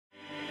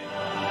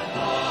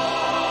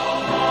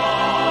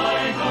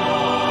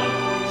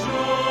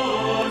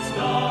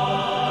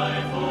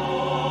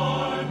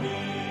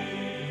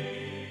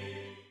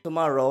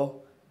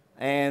tomorrow,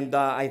 and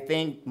I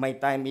think my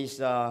time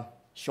is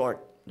short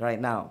right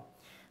now.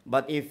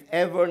 But if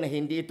ever na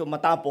hindi ito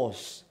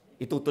matapos,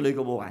 itutuloy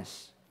ko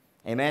bukas.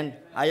 Amen?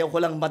 Ayaw ko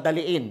lang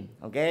madaliin.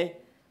 Okay?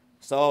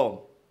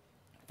 So,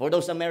 for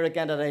those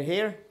Americans that are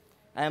here,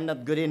 I am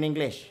not good in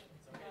English.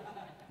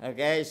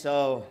 Okay?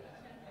 So,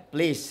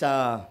 please,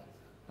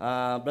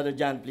 Brother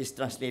John, please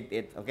translate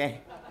it.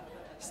 Okay?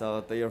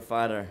 So, to your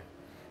father.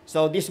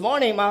 So, this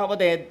morning, mga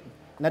kapatid,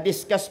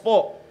 na-discuss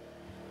po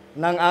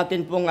ng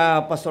atin pong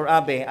Pastor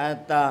Abe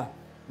at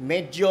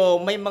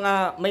medyo may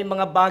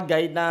mga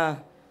bagay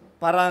na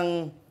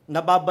parang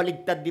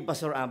nababaligtad di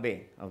Pastor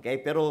Abe. Okay?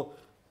 Pero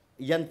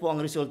yan po ang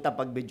resulta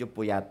pag medyo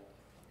puyat.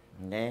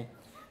 Okay?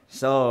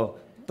 So,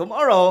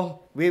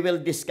 tomorrow, we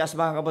will discuss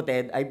mga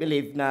kapatid, I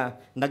believe na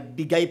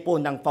nagbigay po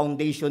ng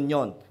foundation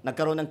yon.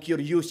 Nagkaroon ng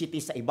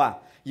curiosity sa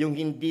iba. Yung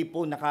hindi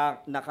po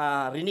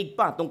nakarinig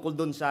pa tungkol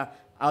dun sa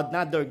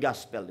another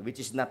gospel, which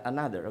is not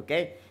another.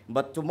 Okay?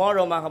 But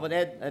tomorrow mga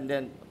kapatid, and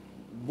then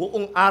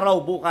buong araw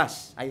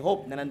bukas, I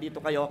hope na nandito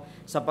kayo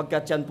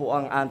sapagkat yan po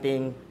ang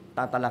ating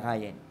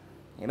tatalakayin.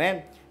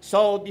 Amen?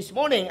 So, this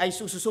morning ay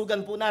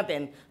sususugan po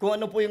natin kung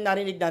ano po yung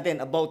narinig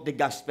natin about the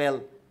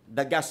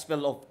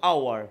gospel of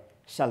our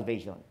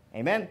salvation.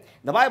 Amen?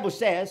 The Bible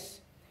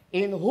says,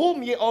 in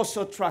whom ye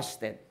also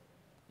trusted.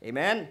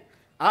 Amen?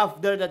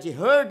 After that ye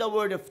heard the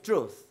word of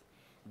truth,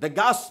 the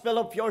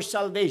gospel of your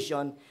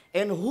salvation,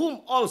 in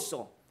whom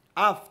also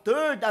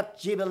after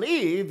that ye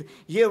believe,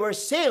 ye were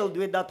sealed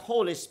with that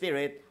Holy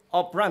Spirit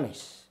of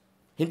promise.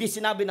 Hindi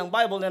sinabi ng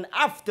Bible na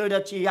after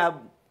that ye have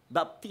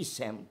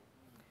baptism.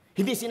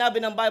 Hindi sinabi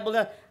ng Bible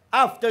na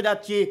after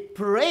that ye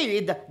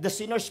prayed the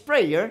sinner's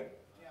prayer.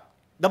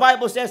 The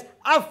Bible says,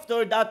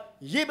 after that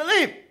ye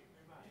believe,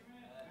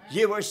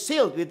 ye were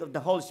sealed with the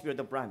Holy Spirit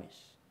of promise.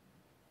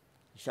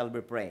 Shall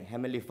we pray?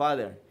 Heavenly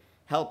Father,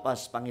 help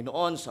us,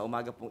 Panginoon, sa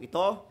umaga pong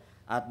ito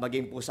at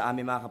maging po sa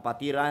aming mga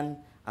kapatiran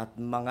at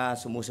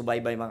mga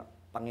sumusubaybay, mga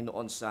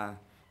Panginoon, sa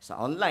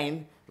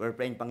online. We're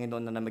praying,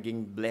 Panginoon, na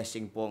maging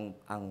blessing po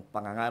ang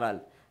pangangaral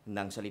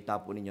ng salita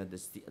po ninyo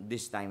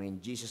this time. In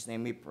Jesus'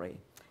 name we pray.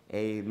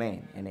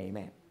 Amen and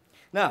amen.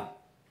 Now,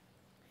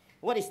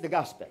 what is the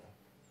gospel?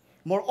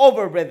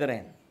 Moreover,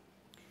 brethren,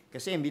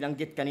 kasi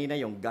binanggit kanina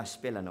yung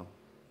gospel,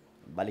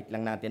 balik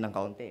lang natin ng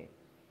kaunti.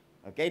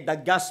 Okay? The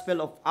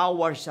gospel of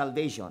our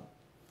salvation.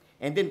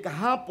 And then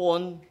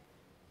kahapon,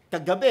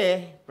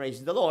 kagabi,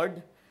 praise the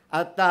Lord,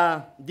 at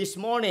this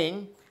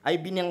morning, ay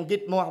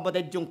binanggit mo,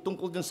 kapatid, yung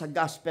tungkol dun sa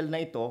gospel na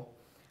ito.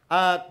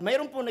 At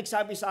mayroon po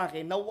nagsabi sa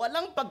akin na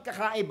walang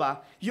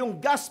pagkakaiba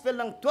yung gospel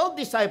ng 12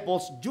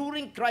 disciples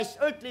during Christ's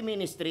earthly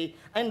ministry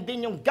and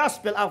din yung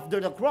gospel after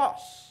the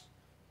cross.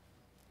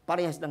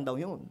 Parehas lang daw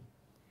yun.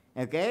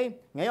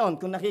 Okay? Ngayon,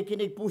 kung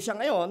nakikinig po siya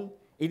ngayon,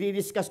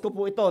 i-discuss ko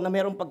po ito na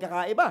mayroong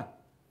pagkakaiba.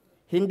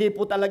 Hindi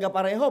po talaga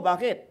pareho.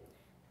 Bakit?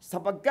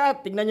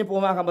 Sapagkat, tignan niyo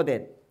po mga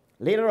kapatid,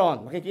 later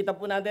on, makikita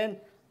po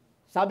natin,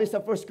 sabi sa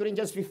 1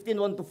 Corinthians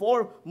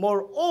 15:1-4,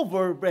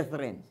 moreover,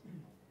 brethren,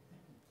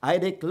 I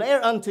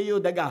declare unto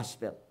you the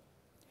gospel,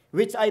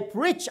 which I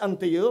preach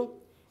unto you,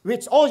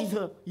 which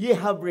also ye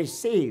have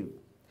received.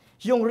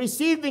 Yung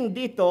receiving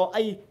dito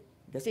ay,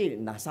 kasi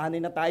nasanay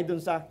na tayo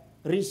dun sa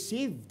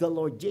receive the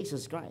Lord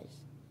Jesus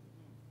Christ.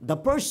 The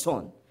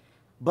person.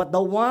 But the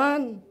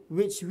one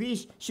which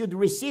we should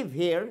receive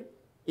here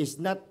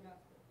is not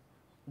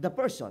the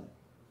person.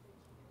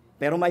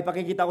 Pero may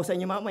pakikita ko sa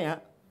inyo mamaya,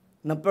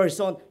 ng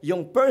person,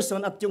 yung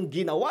person at yung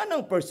ginawa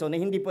ng person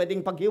na hindi pwedeng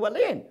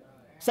paghiwalayin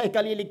sa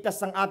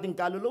ikaliligtas ng ating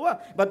kaluluwa.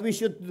 But we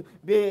should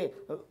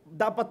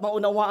dapat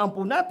maunawaan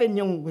po natin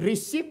yung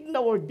receive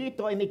na word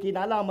dito ay may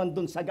kinalaman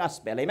dun sa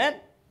gospel.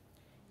 Amen?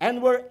 And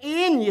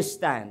wherein ye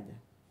stand,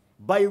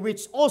 by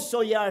which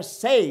also ye are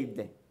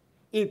saved,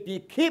 if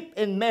ye keep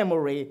in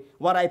memory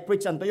what I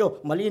preach unto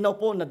you. Malinaw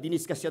po na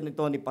diniskasyon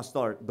nito ni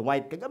Pastor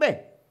Dwight kagabi.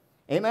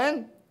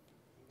 Amen?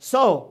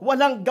 So,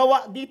 walang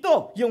gawa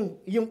dito. Yung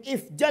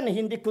if dyan,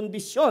 hindi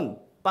kondisyon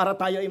para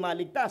tayo ay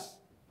maligtas.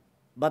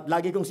 But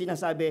lagi kong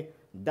sinasabi,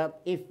 that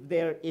if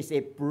there is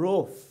a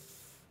proof,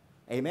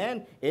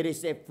 amen? It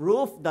is a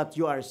proof that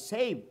you are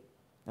saved.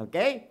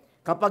 Okay?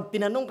 Kapag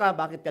tinanong ka,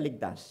 bakit ka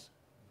ligtas?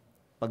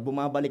 Pag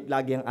bumabalik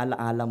lagi ang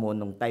alaala mo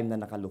nung time na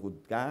nakaluhod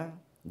ka,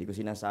 hindi ko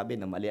sinasabi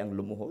na mali ang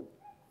lumuhod.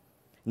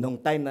 Nung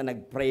time na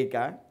nag-pray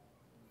ka,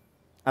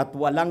 at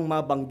walang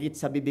mabanggit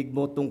sa bibig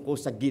mo tungkol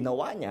sa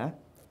ginawa niya,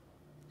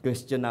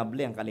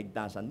 questionable ang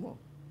kaligtasan mo.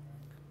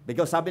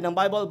 Because sabi ng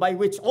Bible, by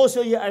which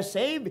also ye are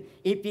saved,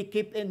 if ye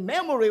keep in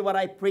memory what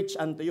I preach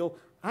unto you,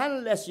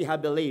 unless ye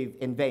have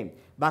believed in vain.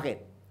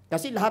 Bakit?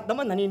 Kasi lahat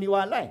naman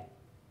naniniwala .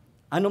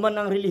 Ano man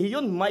ang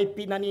relihiyon, may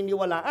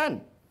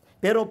pinaniniwalaan.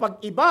 Pero pag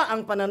iba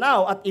ang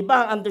pananaw at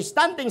iba ang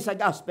understanding sa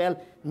gospel,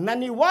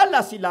 naniwala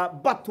sila,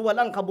 but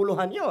walang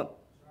kabuluhan yon.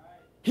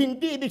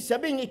 Hindi ibig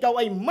sabihin ikaw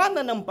ay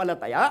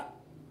mananampalataya,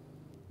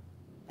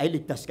 ay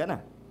ligtas ka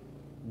na.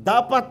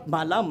 Dapat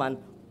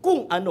malaman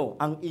kung ano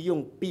ang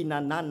iyong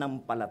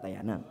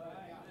pinananampalatayanan.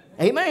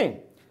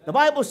 Amen. The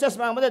Bible says,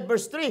 mga kapatid,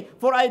 verse 3,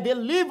 for I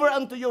deliver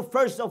unto you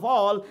first of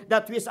all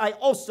that which I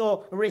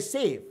also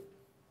receive.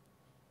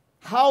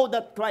 how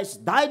that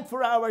Christ died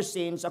for our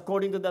sins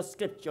according to the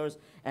Scriptures,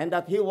 and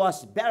that He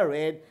was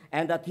buried,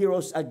 and that He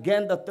rose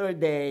again the third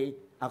day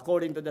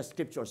according to the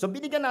Scriptures. So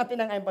binigyan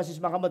natin ng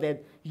emphasis, mga kapatid,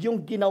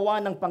 yung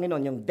ginawa ng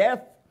Panginoon, yung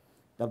death,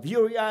 the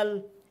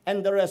burial,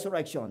 and the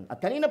resurrection.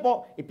 At kanina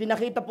po,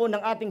 ipinakita po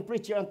ng ating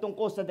preacher ang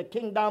tungkol sa the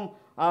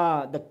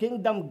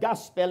kingdom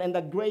gospel and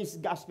the grace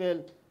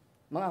gospel,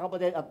 mga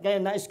kapatid. At kaya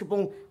nais ko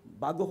pong,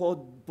 bago ko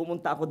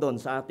pumunta ako doon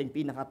sa ating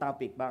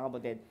pinaka-topic, mga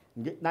kapatid,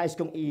 nais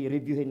kong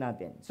i-reviewin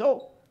natin.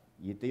 So,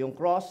 ito yung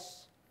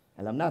cross.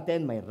 Alam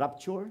natin, may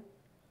rapture.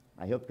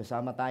 I hope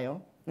kasama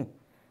tayo.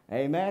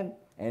 Amen.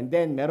 And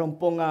then,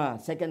 meron pong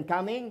second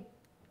coming.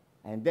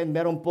 And then,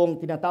 meron pong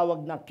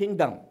tinatawag na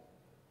kingdom.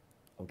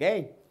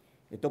 Okay?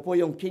 Ito po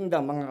yung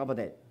kingdom, mga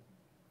kapatid.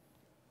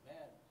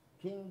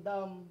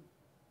 Kingdom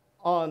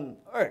on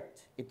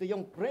earth. Ito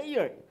yung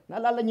prayer.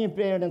 Naalala niyo yung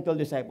prayer ng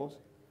 12 disciples?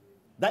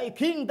 Thy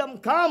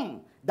kingdom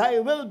come, thy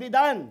will be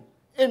done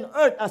in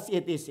earth as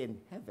it is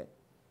in heaven.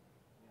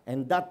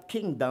 And that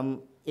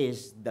kingdom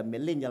is the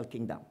millennial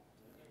kingdom,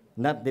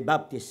 not the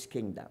Baptist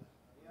kingdom.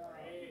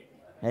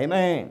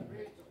 Amen.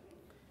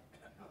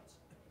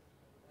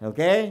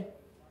 Okay?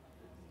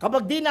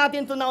 Kapag di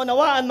natin ito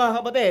naunawaan, mga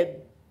kapatid,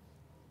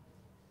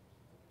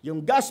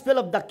 yung gospel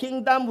of the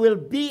kingdom will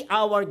be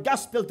our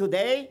gospel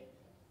today,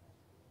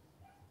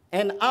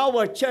 and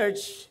our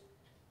church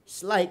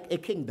is like a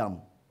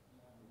kingdom.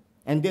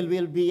 And there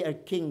will be a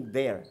king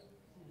there.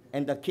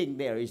 And the king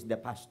there is the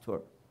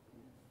pastor.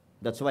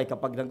 That's why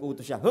kapag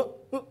nag-utos siya,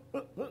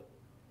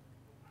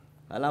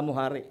 alam mo,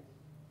 hari.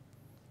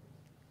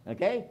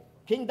 Okay?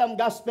 Kingdom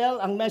gospel,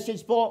 ang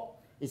message po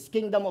is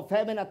kingdom of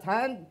heaven at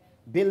hand.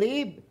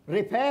 Believe,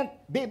 repent,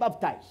 be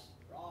baptized.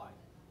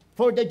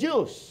 For the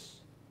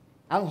Jews,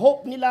 ang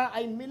hope nila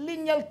ay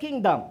millennial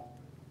kingdom.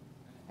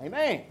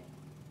 Amen.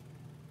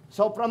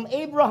 So from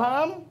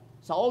Abraham,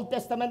 sa Old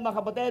Testament, mga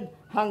kapatid,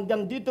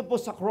 hanggang dito po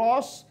sa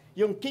cross,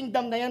 yung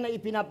kingdom na yan na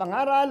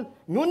ipinapangaral,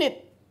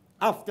 ngunit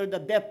after the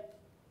death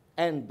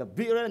and the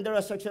burial and the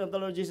resurrection of the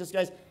Lord Jesus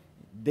Christ,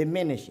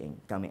 diminishing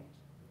kami.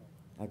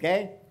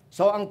 Okay?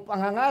 So ang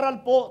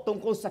pangangaral po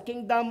tungkol sa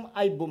kingdom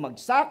ay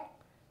bumagsak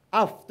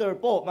after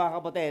po, mga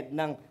kapatid,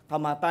 ng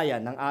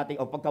kamatayan ng ating,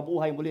 o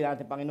pagkabuhay muli ng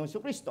ating Panginoon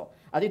Jesucristo.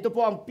 At ito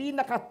po ang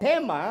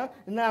pinakatema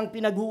ng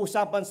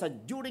pinag-uusapan sa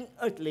during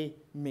earthly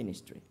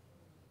ministry.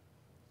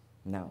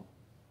 Now,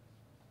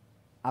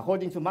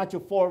 according to Matthew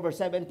 4 verse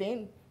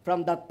 17,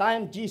 from that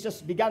time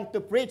Jesus began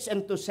to preach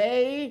and to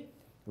say,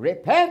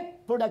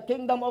 repent, for the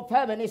kingdom of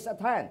heaven is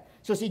at hand.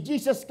 So si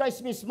Jesus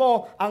Christ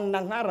mismo ang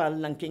nangaral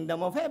ng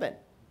kingdom of heaven.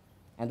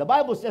 And the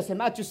Bible says in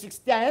Matthew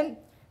 6:10,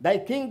 thy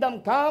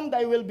kingdom come,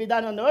 thy will be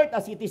done on earth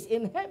as it is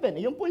in heaven.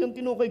 Yun po yung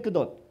tinukoy ko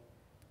doon.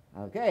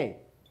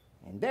 Okay.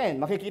 And then,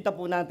 makikita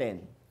po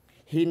natin,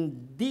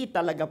 hindi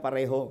talaga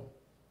pareho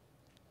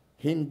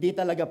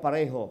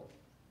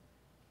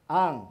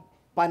ang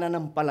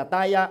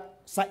pananampalataya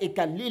sa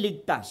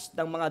ikaliligtas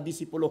ng mga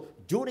disipulo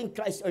during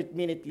Christ's earth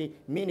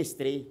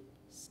ministry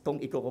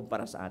kung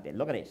ikukumpara sa atin.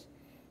 Look at this.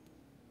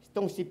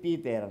 Itong si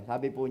Peter,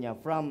 sabi po niya,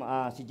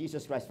 si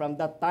Jesus Christ, from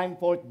that time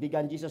forth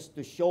began Jesus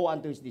to show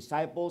unto His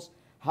disciples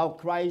how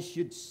Christ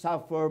should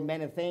suffer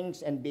many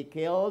things and be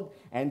killed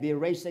and be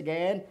raised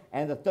again,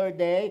 and the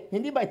third day.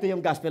 Hindi ba ito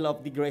yung gospel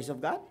of the grace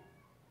of God?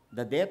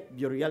 The death,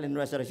 burial, and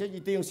resurrection.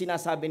 Ito yung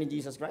sinasabi ni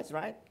Jesus Christ,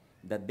 right?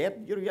 The death,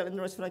 burial, and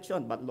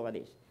resurrection. But look at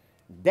this.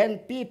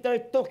 Then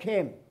Peter took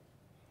him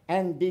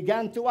and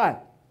began to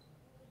what?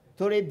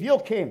 To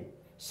rebuke him,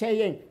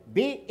 saying,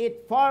 be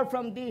it far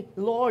from thee,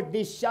 Lord,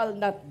 this shall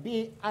not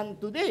be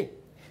unto thee.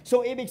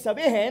 So, ibig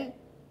sabihin,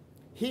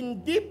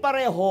 hindi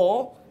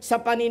pareho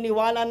sa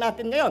paniniwala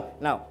natin ngayon.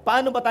 Now,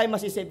 paano ba tayo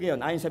masisave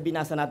ngayon? Ayon sa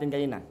binasa natin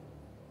kanina.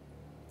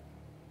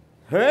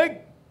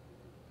 Heard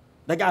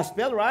the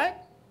gospel, right?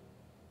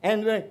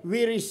 And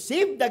we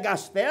receive the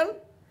gospel.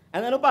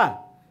 And ano pa?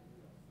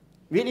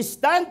 We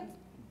stand,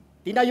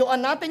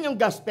 tinayuan natin yung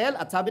gospel,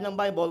 at sabi ng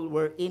Bible,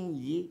 wherein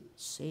ye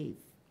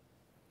saved.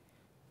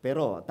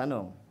 Pero,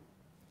 tanong,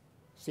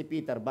 si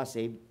Peter ba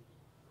saved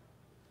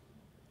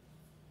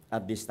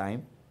at this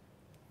time?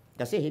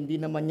 Kasi hindi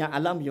naman niya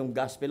alam yung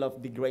gospel of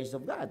the grace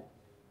of God.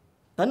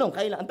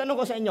 Ang tanong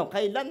ko sa inyo,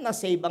 kailan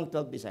na-save ang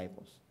 12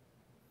 disciples?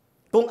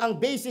 Kung ang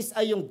basis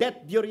ay yung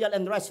death, burial,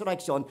 and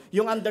resurrection,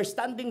 yung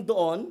understanding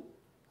doon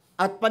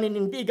at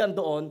paninindigan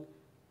doon,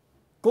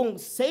 kung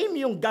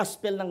same yung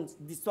gospel ng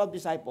 12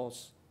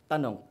 disciples,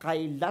 tanong,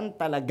 kailan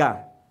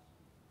talaga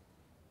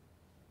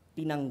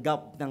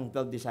tinanggap ng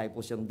 12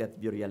 disciples yung death,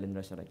 burial, and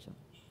resurrection?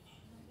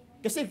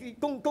 Kasi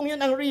kung yun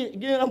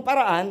ang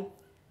paraan,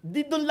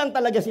 di doon lang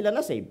talaga sila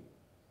na-save.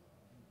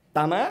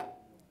 Tama?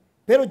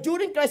 Pero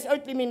during Christ's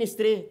earthly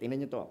ministry,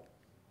 tingnan nyo to.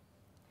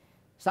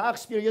 Sa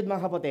Acts period,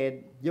 mga kapatid,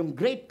 yung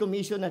Great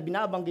Commission na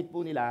binabanggit po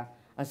nila,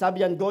 ang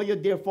sabi yan, go you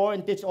therefore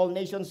and teach all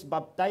nations,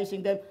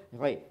 baptizing them.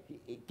 Okay,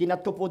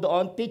 kinat ko po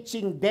doon,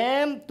 teaching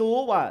them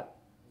to what?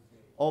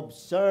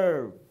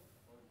 Observe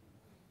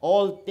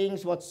all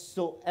things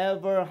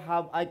whatsoever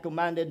have I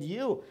commanded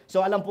you. So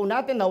alam po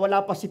natin na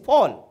wala pa si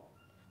Paul.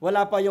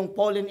 Wala pa yung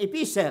Pauline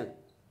epistle.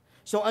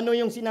 So ano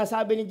yung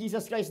sinasabi ni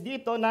Jesus Christ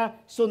dito na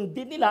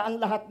sundin nila ang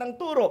lahat ng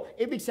turo?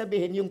 Ibig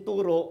sabihin yung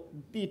turo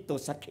dito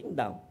sa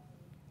kingdom.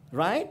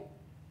 Right?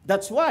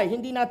 That's why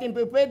hindi natin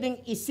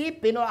pwedeng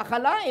isipin o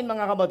akalain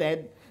mga kapatid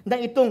na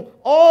itong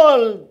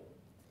all,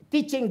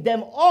 teaching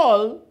them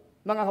all,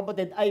 mga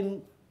kapatid,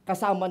 ay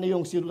kasama na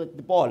yung sinulat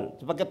ni Paul.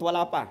 Sapagkat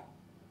wala pa.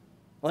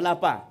 Wala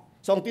pa.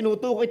 So ang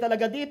tinutukoy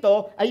talaga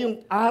dito ay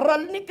yung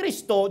aral ni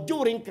Kristo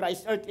during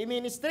Christ's earthly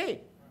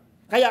ministry.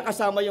 Kaya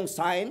kasama yung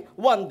sign,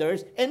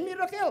 wonders, and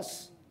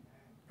miracles.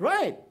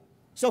 Right?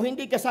 So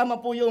hindi kasama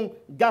po yung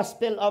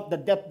gospel of the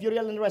death,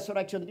 burial, and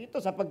resurrection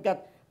dito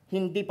sapagkat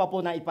hindi pa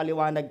po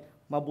naipaliwanag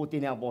mabuti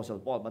ni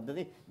Apostle Paul. But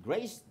the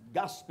grace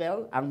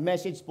gospel, ang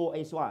message po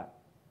is what?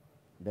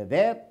 The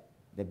death,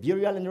 the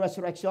burial, and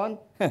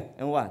resurrection,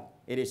 and what?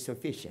 It is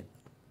sufficient.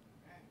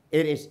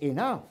 It is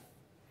enough.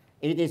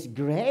 It is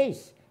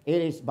grace. It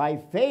is by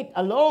faith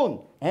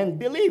alone and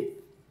belief.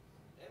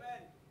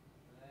 Amen.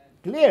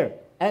 Clear.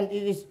 And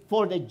it is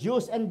for the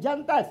Jews and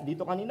Gentiles.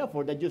 Dito kanina,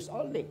 for the Jews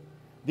only.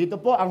 Dito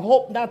po, ang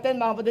hope natin,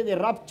 mga kapatid,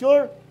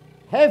 rapture,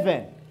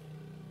 heaven.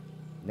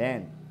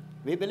 Then,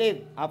 we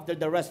believe after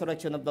the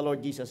resurrection of the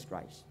Lord Jesus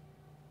Christ.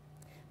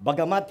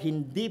 Bagamat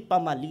hindi pa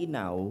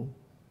malinaw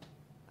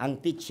ang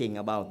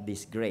teaching about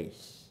this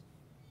grace,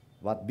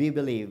 what we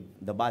believe,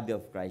 the body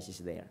of Christ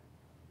is there.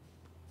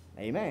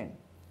 Amen.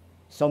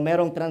 So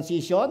merong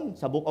transition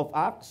sa book of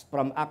Acts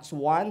from Acts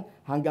 1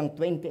 hanggang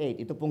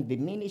 28. Ito pong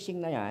diminishing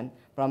na yan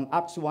from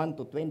Acts 1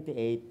 to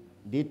 28.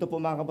 Dito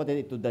po mga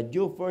kapatid, to the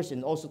Jew first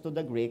and also to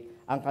the Greek,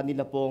 ang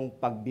kanila pong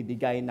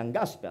pagbibigay ng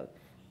gospel.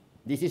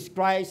 This is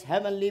Christ's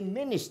heavenly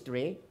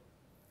ministry.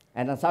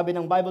 And ang sabi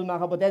ng Bible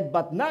mga kapatid,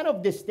 but none of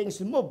these things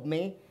move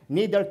me,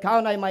 neither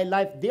count I my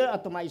life dear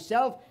unto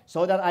myself,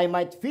 so that I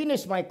might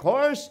finish my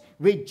course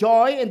with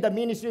joy in the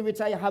ministry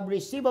which I have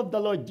received of the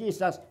Lord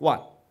Jesus.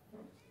 What?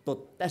 To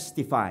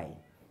testify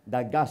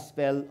the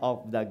gospel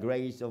of the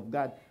grace of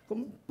God.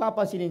 Kung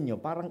papansinin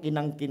nyo, parang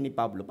inangkin ni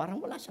Pablo,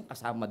 parang wala siyang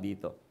kasama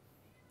dito.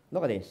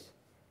 Look at this.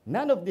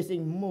 None of these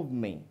things move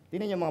me.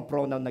 Tingnan niyo mga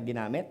pronoun na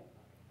ginamit.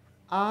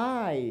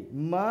 I,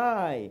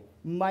 my,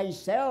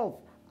 myself,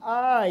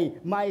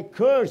 I, my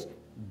curse,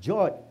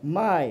 joy,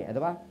 my, ano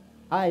ba?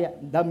 I,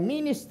 the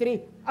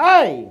ministry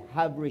I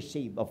have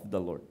received of the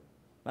Lord.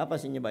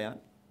 Mapapansin niyo ba yan?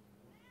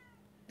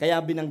 Kaya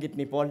binanggit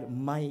ni Paul,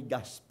 my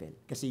gospel.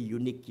 Kasi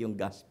unique yung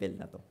gospel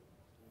na to.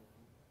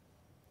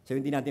 So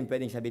hindi natin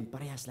pwedeng sabihin,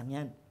 parehas lang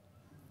yan.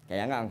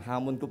 Kaya nga, ang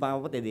hamon ko pa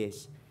kapatid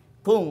is,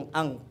 kung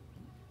ang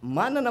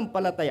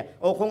mananampalataya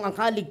o kung ang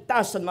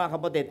kaligtasan mga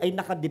kapatid ay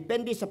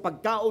nakadepende sa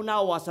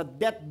pagkaunawa sa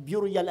death,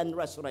 burial, and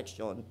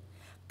resurrection,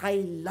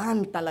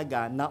 kailan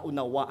talaga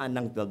naunawaan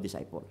ng 12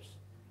 disciples?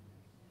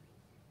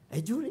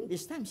 During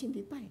this times,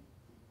 hindi pa eh.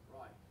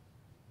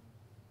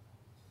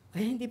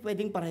 Kaya hindi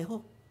pwedeng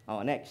pareho.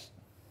 Next.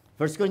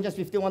 1 Corinthians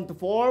 51:4,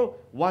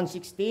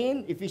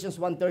 1:16, Ephesians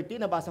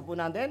 1:13, nabasa po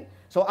natin.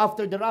 So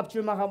after the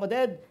rapture mga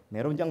kapatid,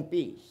 meron diyang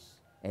peace.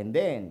 And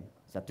then,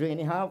 sa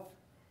 3.5,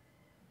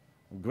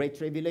 Great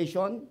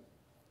Tribulation,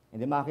 and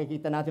then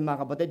makikita natin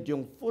mga kapatid,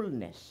 yung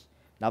fullness.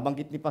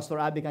 Nabanggit ni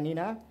Pastor Abby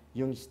kanina,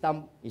 yung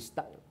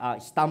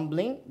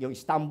stumbling, yung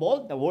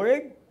stumbled, the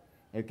word,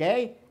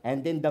 okay?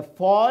 And then the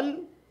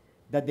fall,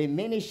 the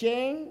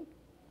diminishing,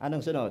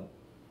 anong sunod?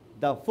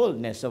 The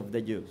fullness of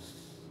the Jews.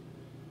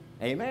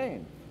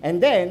 Amen. And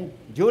then,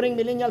 during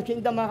Millennial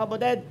Kingdom mga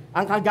kapatid,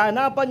 ang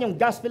kaganapan yung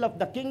gospel of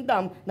the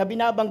kingdom na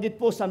binabanggit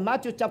po sa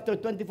Matthew chapter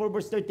 24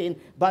 verse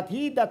 13, but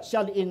he that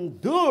shall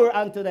endure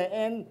unto the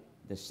end,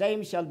 the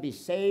same shall be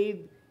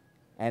saved,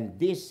 and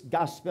this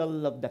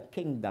gospel of the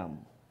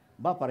kingdom.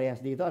 Ba, parehas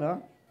dito,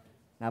 no?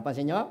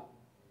 Napansin nyo?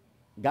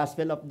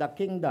 Gospel of the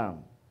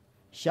kingdom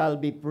shall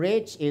be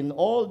preached in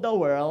all the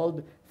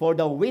world for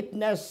the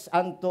witness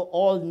unto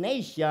all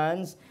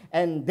nations,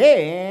 and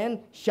then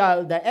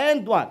shall the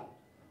end what?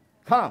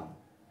 Come.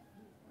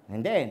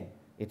 And then,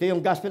 ito yung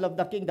gospel of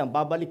the kingdom.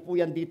 Babalik po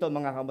yan dito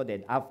mga kapatid.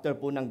 After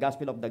po ng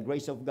gospel of the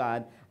grace of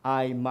God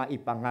ay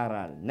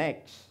maipangaral.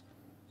 Next.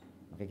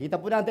 Makikita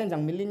po natin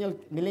ang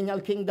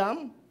millennial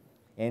kingdom.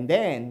 And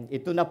then,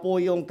 ito na po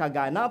yung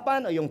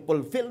kaganapan o yung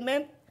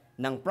fulfillment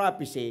ng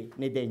prophecy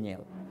ni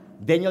Daniel.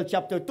 Daniel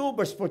chapter 2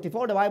 verse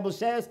 44, the Bible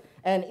says,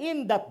 and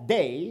in that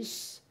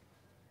days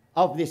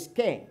of these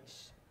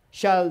kings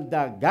shall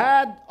the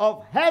God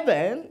of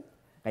heaven,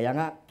 kaya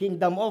nga,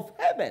 kingdom of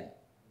heaven,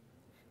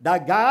 the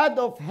God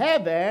of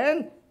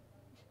heaven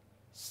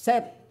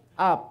set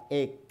up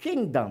a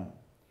kingdom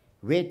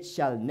which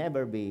shall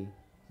never be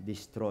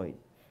destroyed.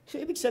 So,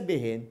 ibig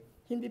sabihin,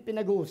 hindi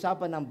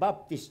pinag-uusapan ng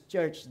Baptist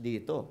Church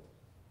dito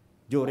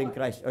during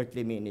Christ's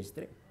earthly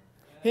ministry.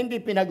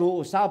 Hindi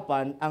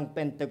pinag-uusapan ang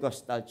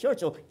Pentecostal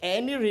Church o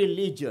any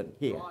religion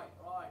here.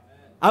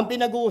 Ang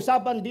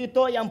pinag-uusapan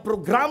dito ay ang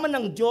programa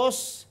ng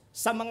Diyos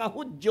sa mga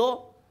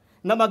Hudyo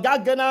na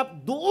magaganap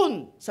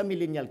doon sa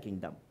Millennial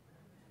Kingdom.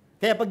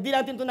 Kaya pag di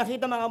natin ito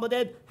nakita mga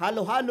kapatid,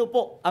 halo-halo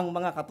po ang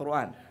mga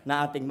katuruan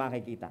na ating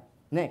makikita.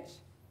 Next,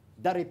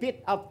 the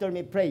repeat after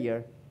me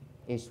prayer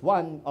is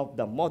one of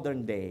the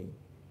modern day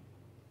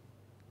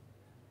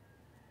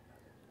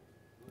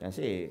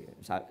Kasi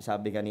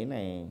sabi kanina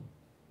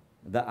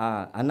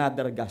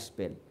another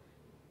gospel.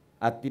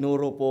 At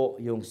tinuro po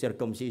yung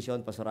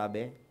circumcision, Pastor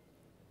Abe,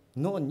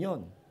 noon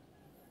yon.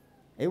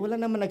 Wala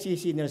naman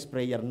nagsisinner's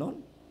prayer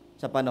noon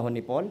sa panahon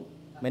ni Paul.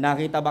 May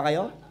nakita ba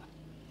kayo?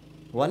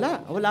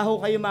 Wala. Wala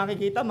ho kayo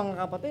makikita, mga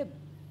kapatid.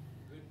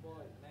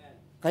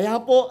 Kaya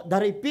po, the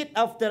repeat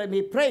after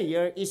me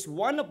prayer is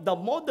one of the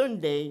modern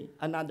day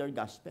another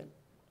gospel.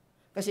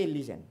 Kasi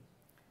listen,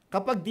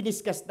 kapag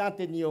diniscuss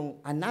natin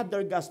yung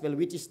another gospel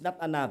which is not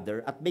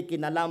another at may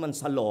kinalaman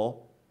sa law,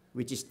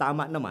 which is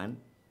tama naman,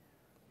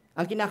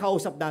 ang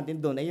kinakausap natin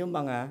doon ay yung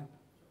mga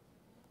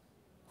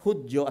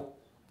Hudyo at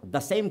the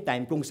same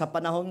time, kung sa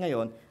panahon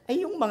ngayon,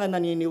 ay yung mga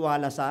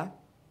naniniwala sa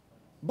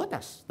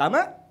batas.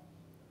 Tama?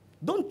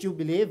 Don't you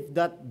believe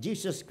that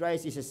Jesus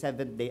Christ is a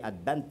Seventh-day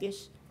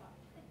Adventist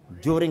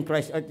during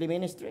Christ's earthly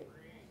ministry?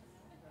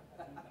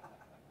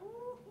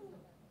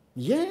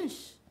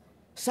 Yes.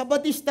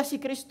 Sabadista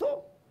si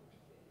Kristo.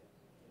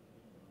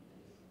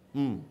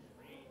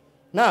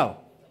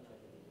 Now,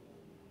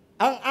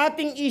 ang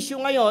ating issue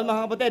ngayon,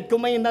 mga kapatid,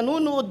 kung may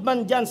nanunood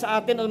man dyan sa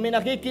atin o may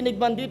nakikinig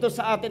man dito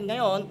sa atin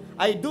ngayon,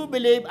 I do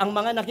believe ang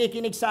mga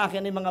nakikinig sa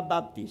akin ay mga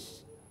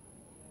Baptist.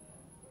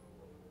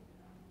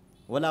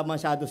 Wala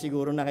masyado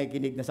siguro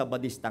nakikinig na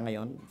Sabadista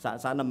ngayon.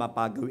 Sana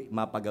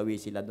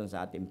mapagawi sila doon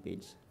sa ating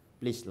page.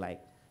 Please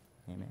like.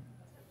 Amen.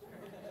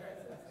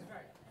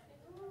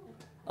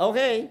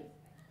 Okay.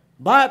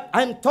 But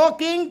I'm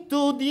talking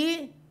to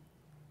the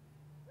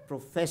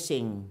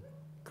professing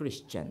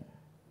Christian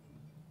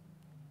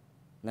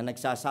na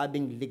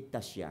nagsasabing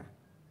ligtas siya.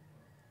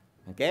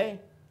 Okay?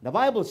 The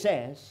Bible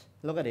says,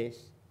 look at this,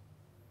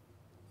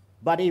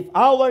 but if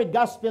our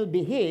gospel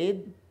be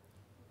hid,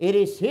 it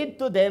is hid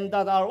to them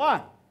that are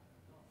what?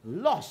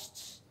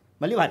 Lost.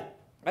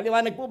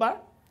 Maliwanag po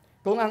ba?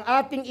 Kung ang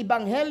ating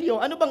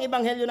ibanghelyo, ano bang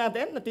ibanghelyo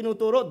natin na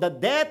tinuturo? The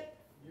death,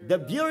 the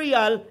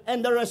burial,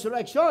 and the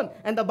resurrection.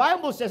 And the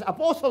Bible says,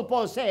 Apostle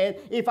Paul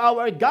said, if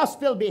our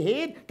gospel be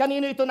hid,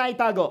 kanino ito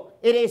naitago?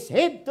 It is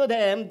hid to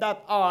them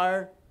that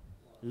are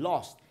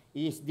lost.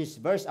 Is this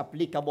verse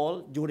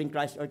applicable during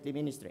Christ's earthly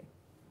ministry?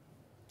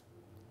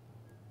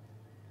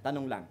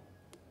 Tanong lang.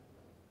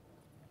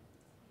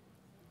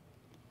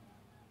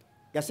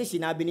 Kasi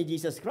sinabi ni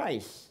Jesus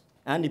Christ,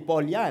 ni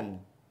Paul yan,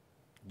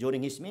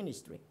 during his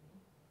ministry.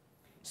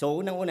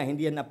 So, unang-una,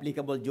 hindi yan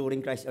applicable during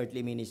Christ's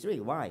earthly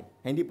ministry. Why?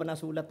 Hindi pa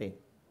nasulat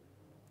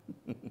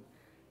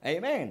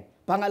Amen.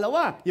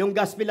 Pangalawa, yung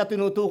gospel na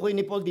tinutukoy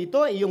ni Paul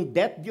dito ay yung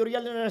death,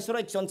 burial, and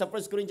resurrection sa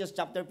 1 Corinthians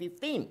chapter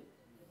 15.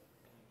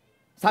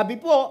 Sabi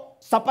po,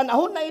 sa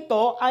panahon na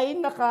ito ay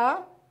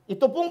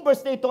ito pong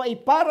verse na ito ay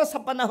para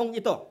sa panahong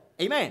ito.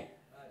 Amen.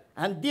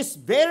 And this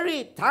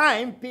very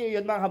time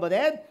period, mga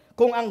kapatid,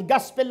 kung ang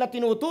gospel na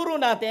tinuturo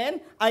natin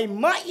ay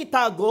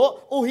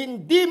maitago o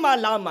hindi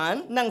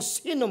malaman ng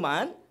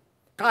sinuman,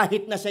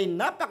 kahit na siya'y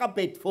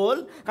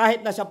napaka-faithful,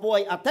 kahit na siya po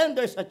ay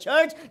attender sa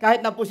church,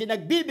 kahit na po siya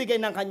nagbibigay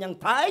ng kanyang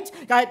tithes,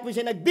 kahit po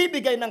siya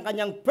nagbibigay ng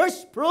kanyang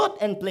first fruit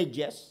and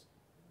pledges,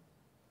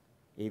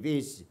 if he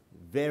is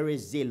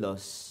very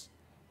zealous,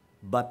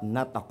 but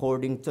not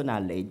according to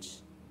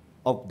knowledge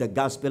of the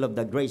gospel of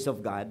the grace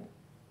of God,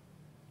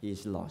 he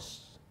is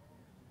lost.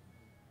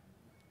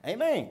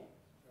 Amen.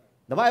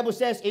 The Bible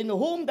says, in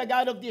whom the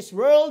God of this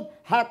world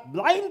hath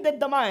blinded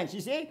the minds.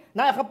 You see,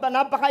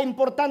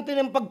 napaka-importante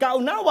ng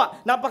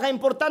pagkaunawa,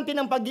 napaka-importante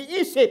ng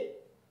pag-iisip.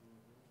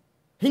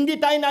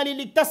 Hindi tayo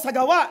naliligtas sa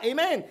gawa.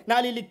 Amen.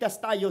 Naliligtas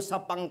tayo sa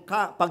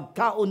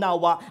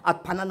pagkaunawa at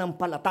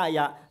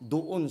pananampalataya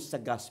doon sa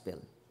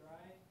gospel.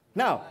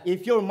 Now,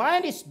 if your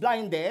mind is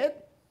blinded,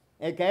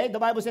 okay, the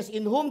Bible says,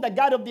 in whom the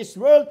God of this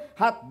world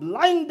hath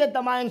blinded the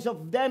minds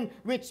of them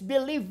which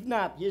believe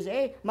not. You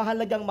see,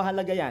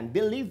 mahalaga yan.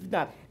 Believe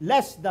not,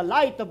 lest the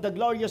light of the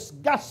glorious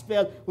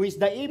gospel, who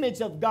is the image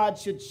of God,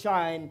 should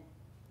shine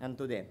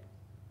unto them.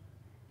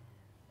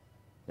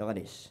 Look at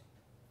this.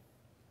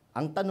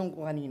 Ang tanong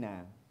ko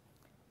kanina,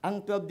 ang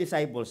 12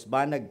 disciples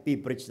ba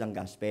nagpipreach ng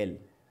gospel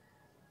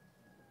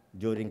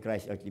during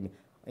Christ's earthly ministry?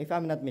 If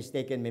I'm not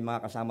mistaken, may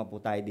mga kasama po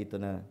tayo dito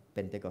na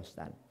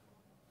Pentecostal.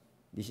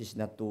 This is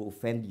not to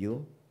offend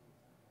you.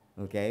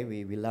 Okay?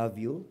 We love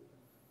you.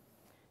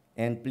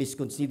 And please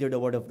consider the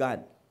Word of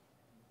God.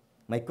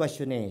 My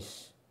question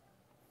is,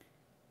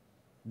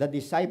 the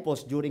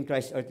disciples during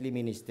Christ's earthly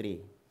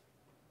ministry,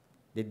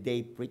 did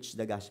they preach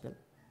the gospel?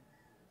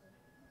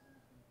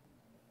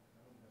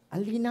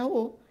 Ang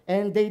linaw.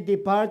 And they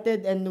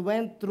departed and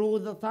went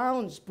through the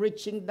towns,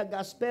 preaching the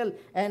gospel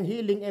and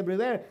healing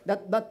everywhere.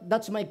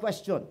 That's my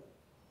question.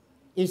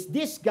 Is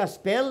this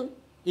gospel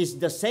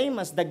the same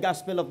as the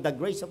gospel of the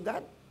grace of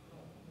God?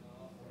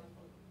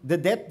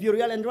 The death,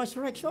 burial, and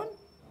resurrection?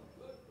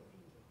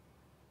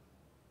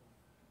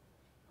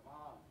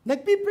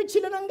 Nagpipreach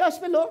sila ng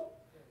gospel,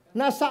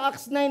 Nasa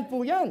Acts 9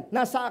 po yan.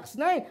 Nasa Acts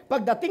 9.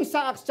 Pagdating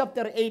sa Acts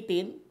chapter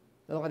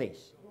 18, look at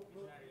this.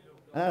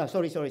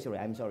 Sorry.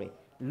 I'm sorry.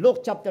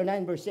 Luke chapter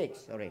 9 verse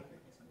 6. Sorry.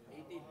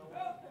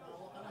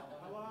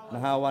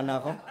 Nahawa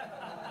na ako.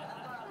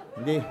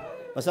 Hindi.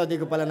 Basta di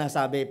ko pala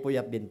nasabi,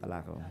 puyat din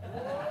pala ako.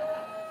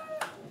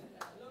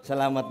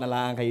 Salamat na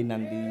lang kayo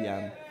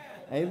nandiyan.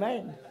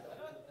 Amen.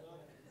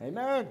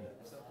 Amen.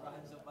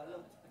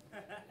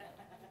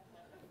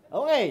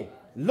 Okay.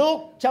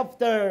 Luke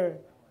chapter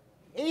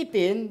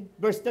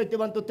 18, verse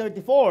 31 to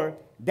 34.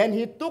 Then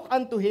he took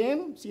unto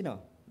him,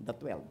 sino? The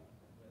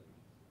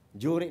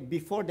 12.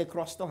 Before they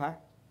crossed to her.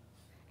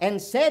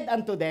 And said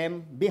unto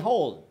them,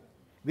 Behold,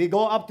 we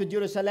go up to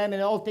Jerusalem,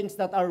 and all things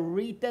that are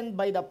written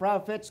by the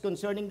prophets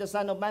concerning the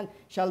Son of Man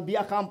shall be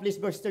accomplished.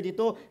 Verse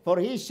 32,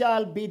 For he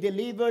shall be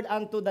delivered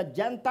unto the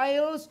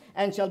Gentiles,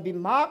 and shall be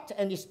mocked,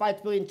 and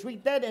despitefully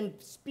entreated, and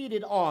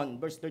spitted on.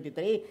 Verse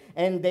 33,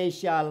 And they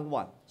shall,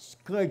 what?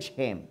 Scourge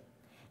him,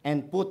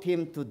 and put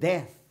him to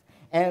death.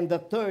 And the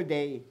third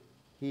day,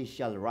 he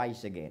shall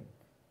rise again.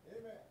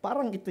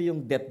 Parang ito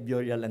yung death,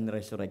 burial, and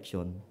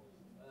resurrection.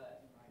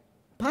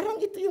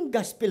 Parang ito yung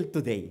gospel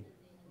today.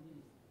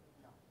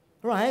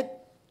 Right?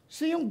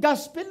 So yung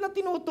gospel na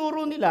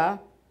tinuturo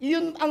nila,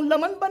 yun, ang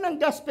laman ba ng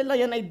gospel na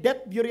yan ay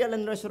death, burial,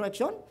 and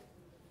resurrection?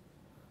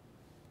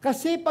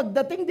 Kasi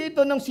pagdating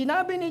dito ng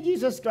sinabi ni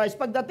Jesus Christ,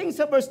 pagdating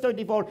sa verse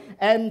 34,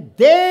 and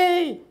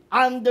they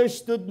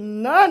understood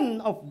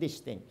none of these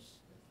things.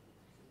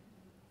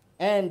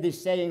 And this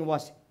saying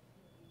was,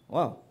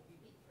 wow,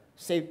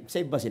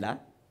 save ba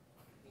sila?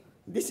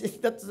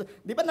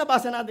 Di ba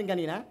nabasa natin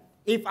kanina?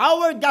 If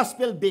our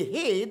gospel be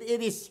hid,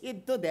 it is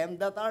hid to them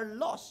that are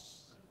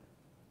lost.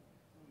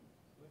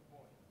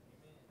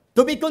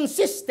 To be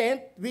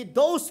consistent with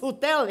those who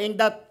telling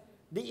that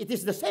it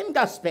is the same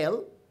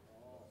gospel,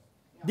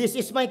 this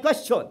is my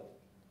question.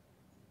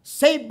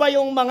 Save ba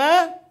yung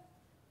mga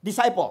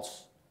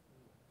disciples?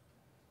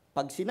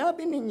 Pag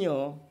sinabi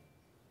ninyo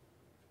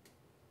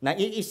na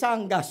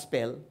iisang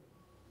gospel,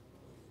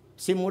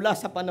 simula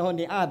sa panahon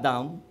ni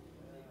Adam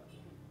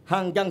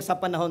hanggang sa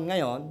panahon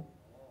ngayon,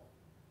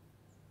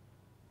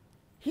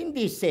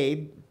 hindi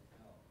save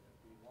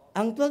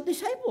ang 12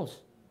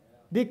 disciples.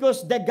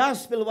 Because the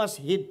gospel was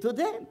hid to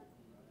them.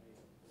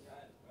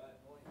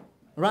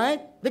 Right?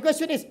 The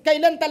question is,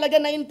 kailan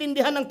talaga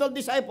naintindihan ng 12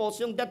 disciples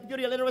yung death,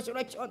 burial, and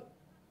resurrection?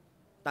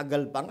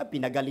 Tagal pa nga,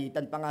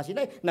 pinagalitan pa nga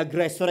sila eh.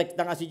 Nag-resurrect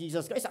na nga si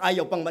Jesus Christ,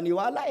 ayaw pang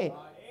maniwala eh.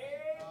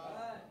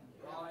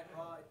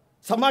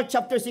 Sa Mark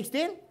chapter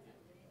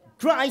 16,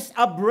 Christ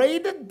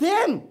upbraided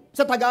them.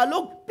 Sa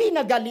Tagalog,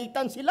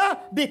 pinagalitan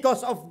sila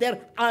because of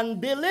their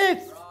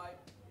unbelief.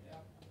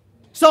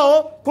 So,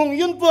 kung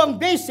yun po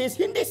ang basis,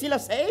 hindi sila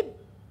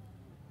saved.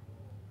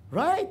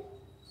 Right?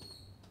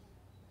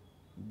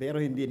 Pero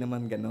hindi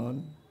naman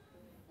ganon.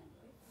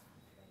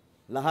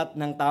 Lahat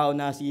ng tao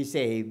na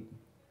si-save,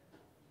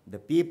 the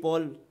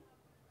people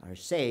are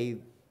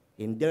saved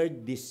in their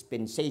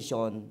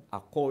dispensation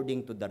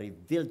according to the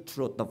revealed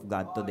truth of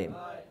God to them.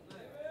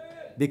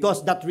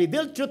 Because that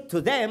revealed truth to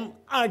them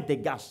are the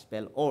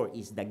gospel or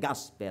is the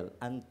gospel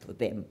unto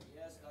them.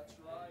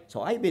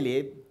 So I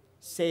believe,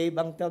 save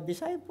ang 12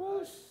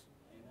 disciples.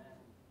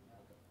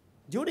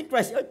 During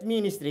Christ's earth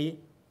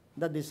ministry,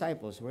 the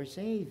disciples were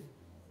saved.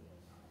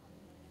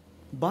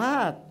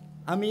 But,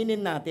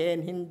 aminin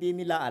natin, hindi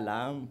nila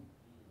alam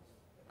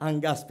ang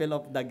gospel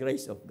of the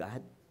grace of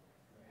God.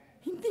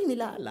 Hindi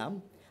nila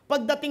alam.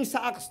 Pagdating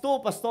sa Acts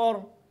 2,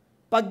 Pastor,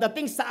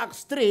 pagdating sa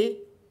Acts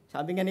 3,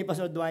 sabi nga ni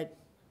Pastor Dwight,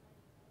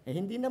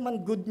 hindi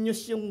naman good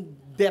news yung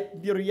death,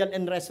 burial,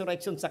 and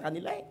resurrection sa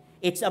kanila eh.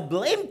 It's a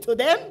blame to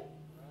them.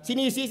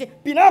 Sinisisi,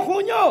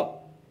 pinako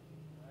nyo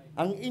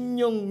ang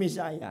inyong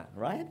Messiah,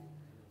 right?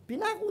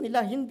 Pinako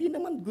nila, hindi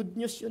naman good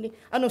news yun eh.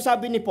 Anong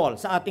sabi ni Paul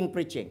sa ating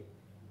preaching?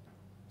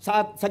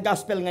 Sa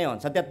gospel ngayon,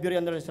 sa death,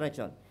 burial, and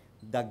resurrection?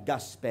 The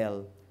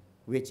gospel,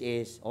 which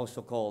is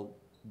also called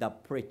the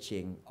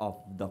preaching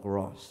of the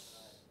cross.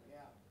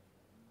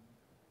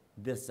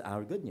 This is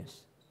our good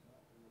news.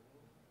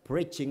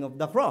 Preaching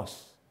of the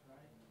cross.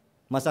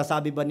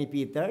 Masasabi ba ni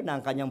Peter na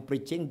ang kanyang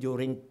preaching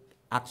during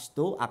Acts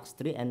 2, Acts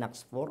 3, and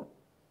Acts 4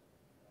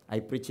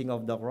 ay preaching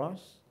of the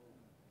cross?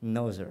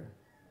 No, sir.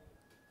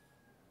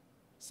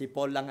 Si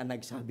Paul lang ang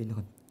nagsabi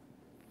nun.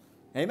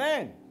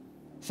 Amen.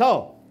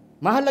 So,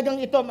 mahalagang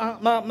ito,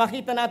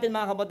 makita natin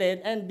mga kapatid,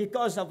 and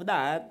because of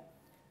that,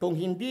 kung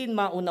hindi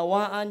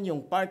maunawaan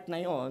yung part na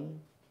yon,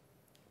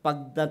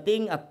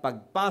 pagdating at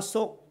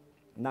pagpasok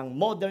ng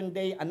modern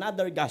day,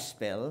 another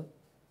gospel,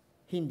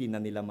 hindi na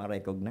nila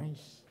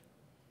ma-recognize.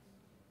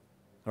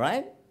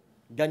 Right?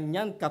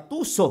 Ganyan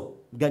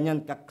katuso,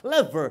 ganyan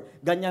ka-clever,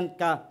 ganyan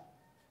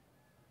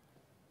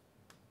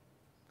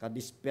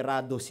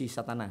kadesperado si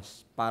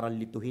Satanas para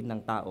lituhin ng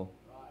tao.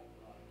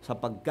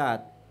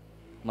 Sapagkat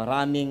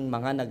maraming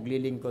mga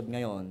naglilingkod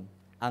ngayon,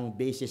 ang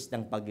basis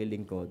ng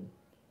paglilingkod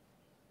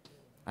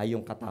ay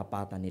yung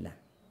katapatan nila.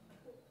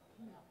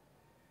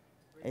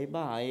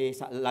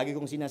 Lagi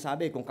kong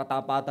sinasabi, kung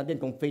katapatan din,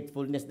 kung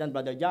faithfulness din,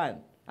 Brother John,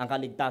 ang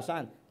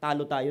kaligtasan,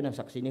 talo tayo ng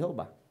saksi ni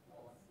Jehovah.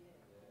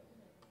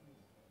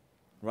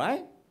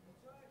 Right?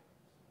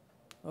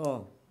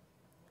 Oh.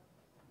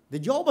 The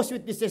Jehovah's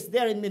Witnesses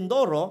there in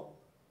Mindoro,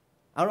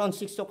 around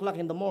 6 o'clock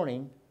in the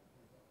morning,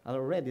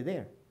 are already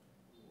there.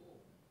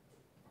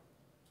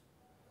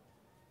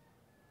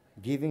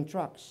 Giving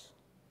trucks.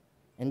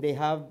 And they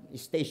have a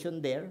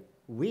station there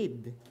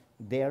with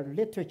their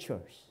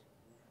literatures,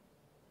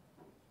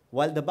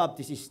 while the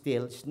Baptist is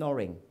still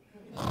snoring.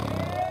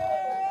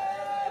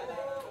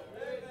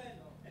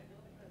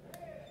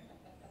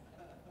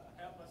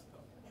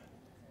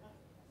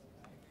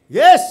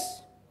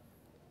 Yes!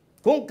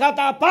 Kung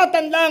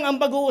katapatan lang ang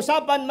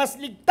pag-uusapan, mas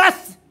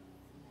ligtas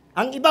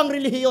ang ibang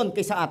relihiyon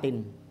kaysa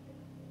atin.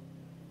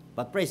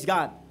 But praise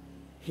God,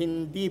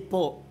 hindi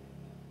po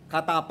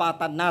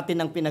katapatan natin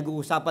ang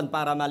pinag-uusapan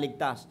para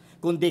maligtas,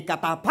 kundi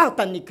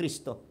katapatan ni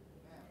Kristo.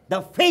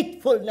 The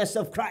faithfulness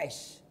of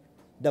Christ.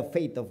 The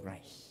faith of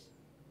Christ.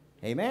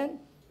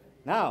 Amen?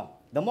 Now,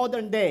 the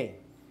modern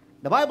day,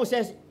 the Bible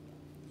says,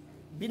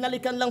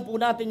 binalikan lang po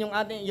natin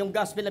yung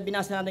gospel na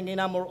binasa natin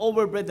ngayon.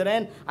 Moreover,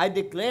 brethren, I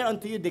declare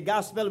unto you the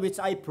gospel which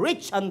I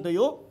preach unto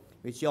you,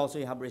 which ye also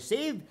have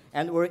received,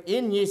 and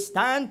wherein ye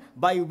stand,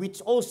 by which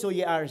also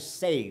ye are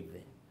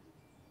saved.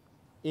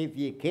 If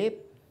ye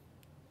keep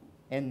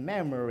in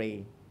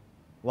memory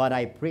what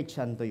I preach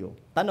unto you.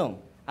 Tanong,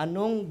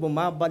 anong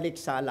bumabalik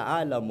sa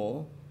alaala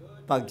mo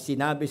pag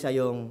sinabi sa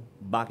yung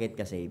bakit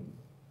ka saved?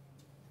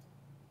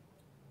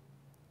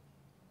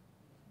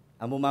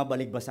 Ang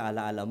bumabalik ba sa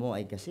alaala mo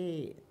ay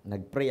kasi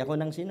nag-pray ako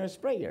ng sinner's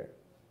prayer.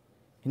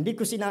 Hindi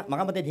ko mga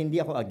kapatid,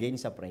 hindi ako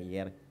against sa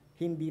prayer.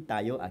 Hindi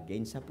tayo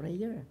against sa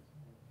prayer.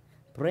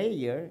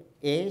 Prayer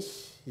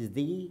is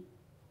the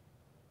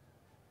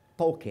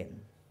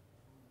token.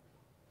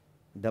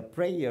 The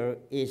prayer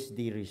is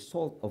the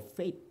result of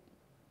faith.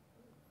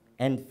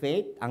 And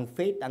faith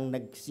ang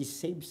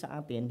nagsisave sa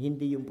atin,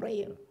 hindi yung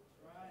prayer.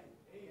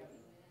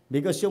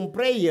 Because yung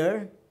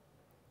prayer,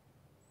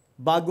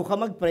 bago ka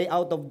mag-pray,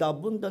 out of the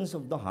abundance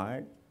of the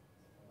heart,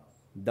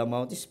 the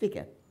mouth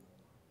speaketh.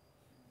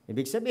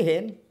 Ibig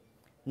sabihin,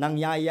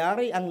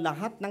 nangyayari ang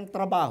lahat ng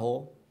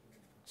trabaho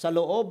sa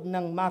loob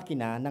ng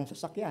makina ng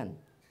sasakyan.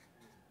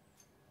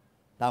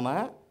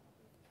 Tama?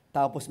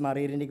 Tapos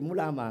maririnig mo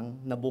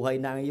lamang na buhay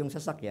na ang iyong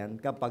sasakyan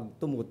kapag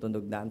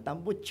tumutunog na ang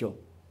tambutso.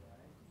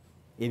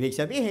 Ibig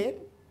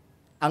sabihin,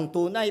 ang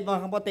tunay,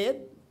 mga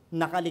kapatid,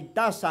 na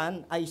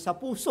kaligtasan ay sa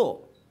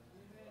puso,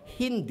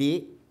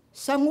 hindi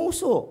sa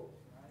nguso.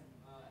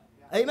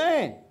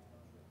 Amen.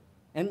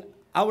 And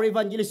our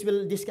evangelist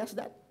will discuss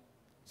that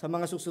sa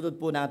mga susunod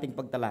po nating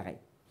pagtalakay.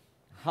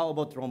 How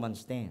about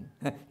Romans 10?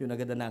 Yung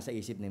agad na nasa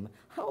isip nila.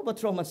 How about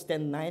Romans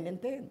 10, 9, and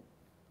 10?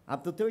 Up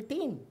to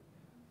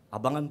 13.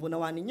 Abangan po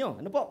nawa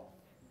ninyo. Ano po?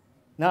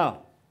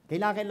 Now,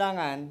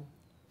 kailangan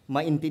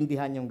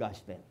maintindihan yung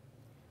gospel.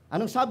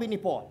 Anong sabi ni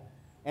Paul?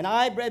 And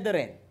I,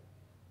 brethren,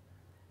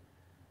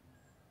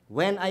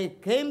 when I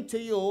came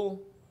to you,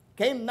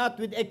 came not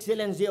with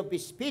excellency of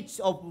speech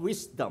of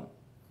wisdom,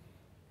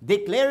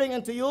 declaring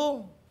unto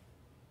you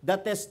the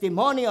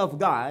testimony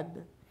of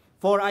God,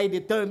 for I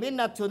determined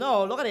not to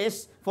know, look at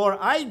this, for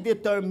I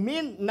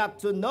determined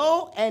not to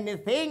know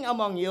anything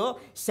among you,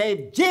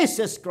 save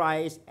Jesus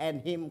Christ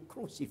and Him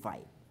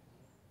crucified.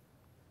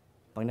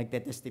 Pag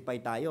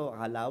nagtetestify tayo,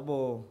 akala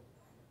mo,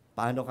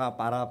 paano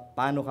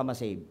ka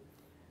masave?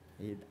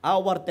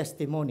 Our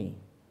testimony,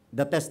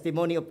 the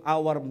testimony of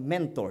our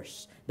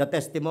mentors, the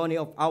testimony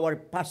of our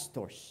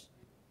pastors.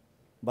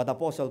 But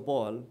Apostle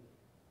Paul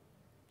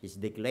is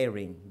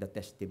declaring the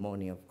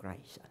testimony of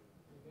Christ.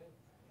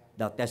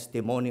 The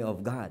testimony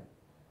of God.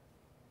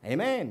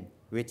 Amen.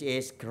 Which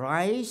is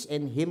Christ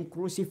and Him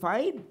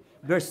crucified.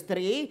 Verse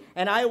 3,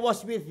 and I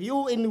was with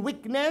you in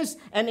weakness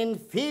and in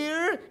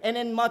fear and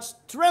in much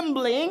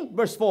trembling.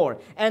 Verse 4,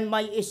 and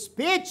my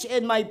speech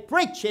and my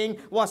preaching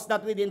was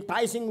not with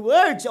enticing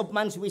words of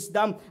man's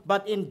wisdom,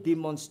 but in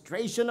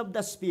demonstration of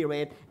the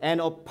Spirit and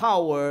of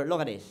power.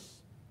 Look at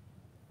this.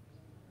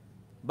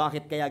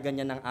 Bakit kaya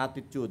ganyan ang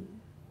attitude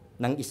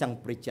ng isang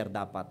preacher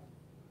dapat?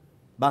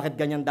 Bakit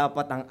ganyan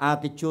dapat ang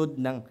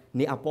attitude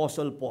ni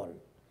Apostle Paul?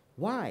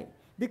 Why?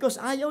 Because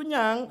ayaw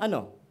niyang,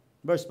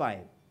 verse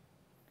 5,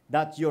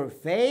 that your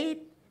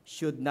faith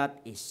should not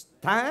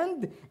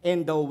stand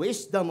in the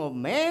wisdom of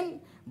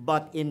men,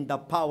 but in the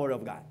power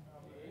of God.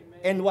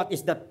 Amen. And what is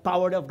that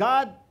power of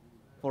God?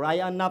 For I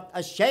am not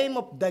ashamed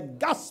of the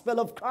gospel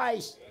of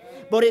Christ,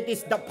 but it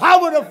is the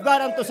power of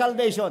God unto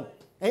salvation.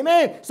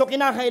 Amen. So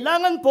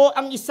kinakailangan po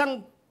ang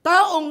isang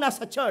taong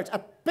nasa church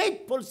at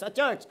faithful sa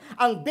church,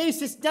 ang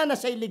basis niya na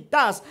siya'y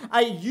ligtas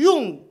ay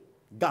yung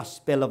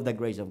gospel of the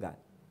grace of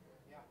God.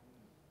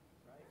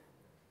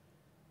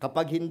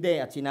 Kapag hindi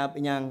at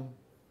sinabi niyang,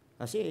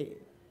 kasi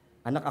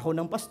anak ako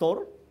ng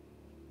pastor,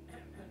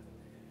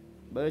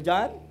 Brother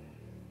John,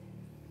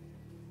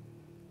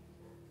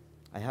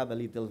 I have a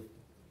little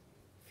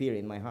fear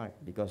in my heart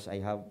because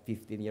I have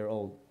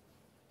 15-year-old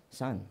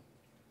son.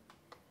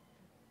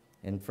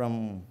 And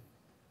from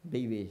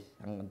baby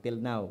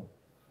until now,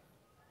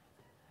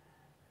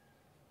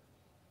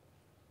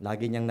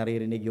 lagi niyang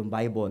naririnig yung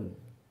Bible.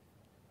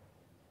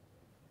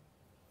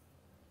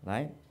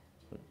 Right?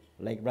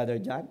 Like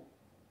Brother John.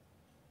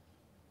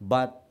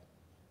 But,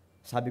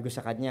 sabi ko sa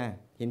kanya,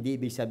 hindi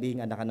ibig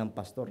sabihin anak ka ng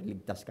pastor,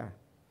 ligtas ka.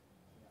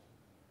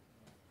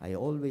 I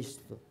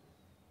always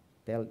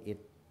tell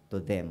it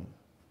to them.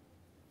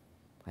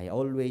 I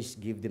always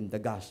give them the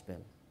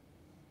gospel.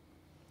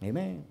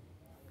 Amen.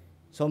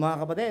 So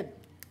mga kapatid,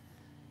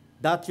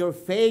 that your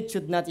faith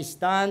should not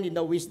stand in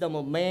the wisdom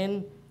of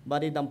men,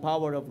 but in the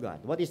power of God.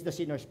 What is the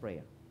sinner's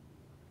prayer?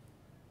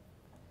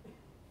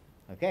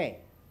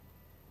 Okay.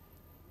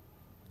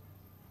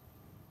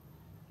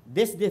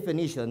 This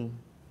definition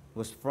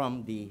was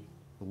from the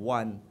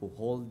one who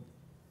hold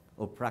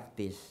or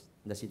practice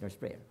the sinner's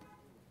prayer.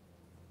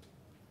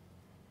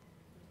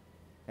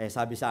 Eh,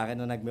 sabi sa akin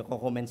nung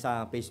nag-comment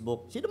sa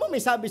Facebook, sino mo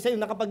may sabi sa'yo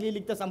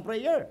nakapagliligtas ang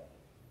prayer?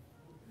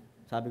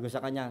 Sabi ko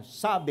sa kanya,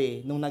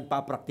 sabi nung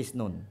nagpa-practice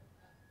nun.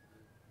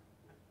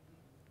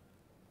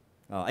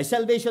 A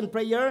salvation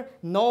prayer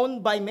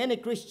known by many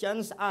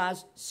Christians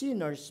as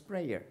sinner's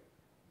prayer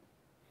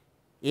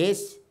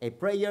is a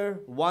prayer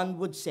one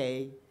would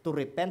say to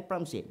repent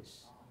from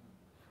sins,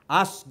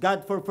 ask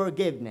God for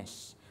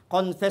forgiveness,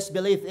 confess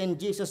belief in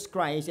Jesus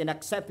Christ, and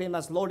accept Him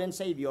as Lord and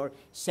Savior.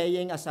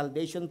 Saying a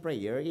salvation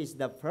prayer is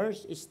the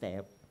first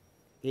step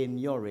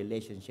in your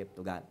relationship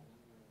to God.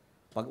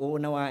 Pag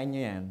uunawain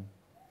nyo yan,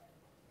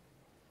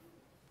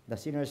 the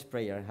sinner's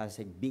prayer has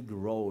a big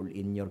role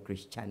in your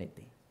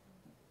Christianity.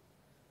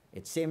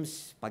 It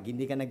seems, pag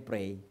hindi ka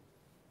nag-pray,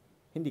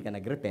 hindi ka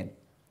nag-repent.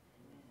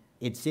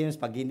 It seems,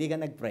 pag hindi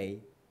ka nag-pray,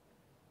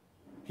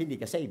 hindi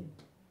ka saved.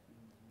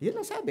 Yun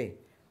ang sabi.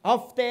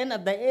 Often,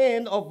 at the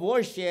end of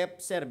worship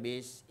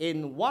service,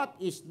 in what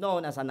is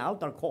known as an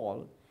altar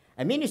call,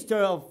 a minister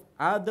of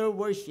other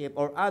worship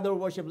or other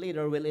worship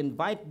leader will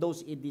invite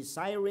those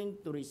desiring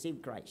to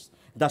receive Christ,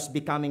 thus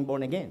becoming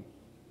born again,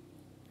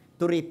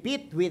 to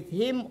repeat with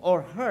him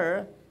or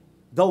her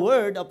the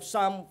word of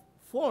some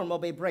form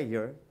of a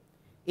prayer.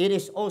 It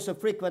is also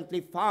frequently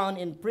found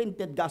in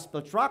printed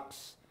gospel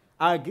tracts,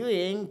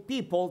 arguing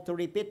people to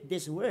repeat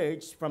these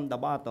words from the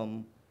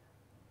bottom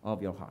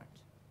of your heart.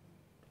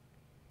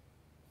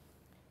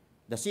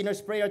 The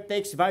sinner's prayer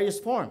takes various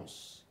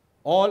forms,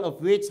 all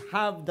of which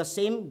have the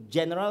same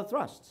general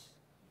thrust.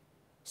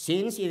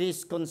 Since it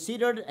is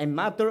considered a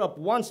matter of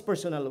one's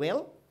personal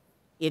will,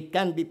 it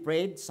can be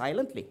prayed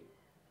silently,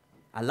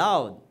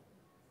 aloud,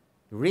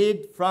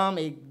 read from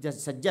a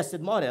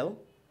suggested model,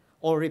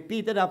 or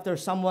repeated after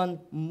someone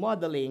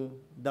modeling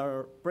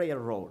their prayer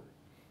role.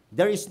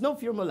 There is no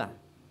formula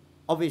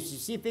of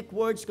specific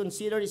words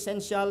considered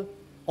essential,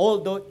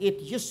 although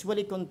it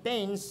usually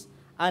contains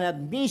an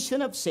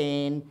admission of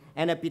sin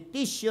and a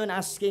petition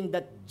asking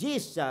that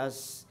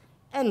Jesus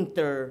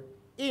enter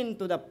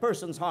into the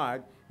person's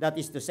heart, that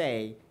is to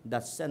say,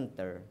 the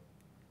center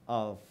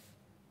of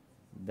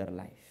their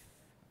life.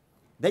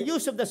 The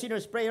use of the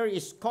sinner's prayer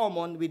is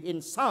common within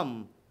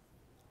some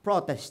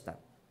Protestant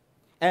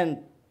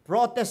and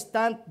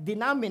Protestant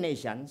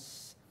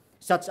denominations,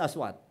 such as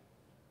what?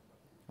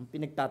 Ang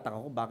pinagtataka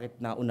ko, bakit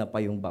nauna pa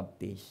yung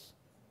Baptist?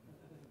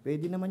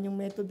 Pwede naman yung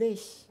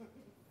Methodist.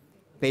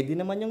 Pwede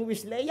naman yung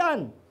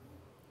Wesleyan.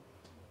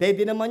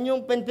 Pwede naman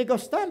yung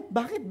Pentecostal.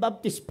 Bakit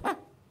Baptist pa?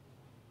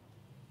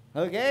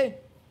 Okay?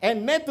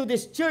 And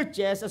Methodist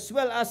churches, as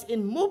well as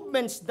in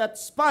movements that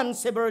span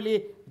several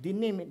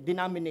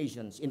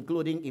denominations,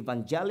 including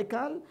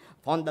evangelical,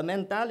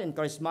 fundamental, and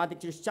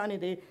charismatic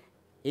Christianity,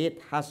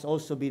 it has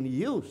also been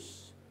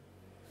used,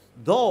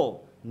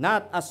 though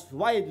not as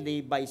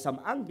widely, by some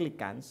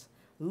Anglicans,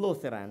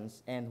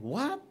 Lutherans, and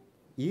what?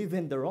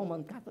 Even the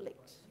Roman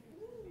Catholics.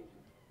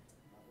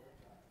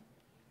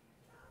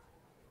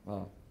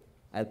 Oh,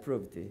 I'll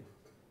prove to you.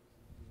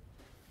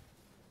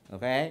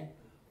 Okay?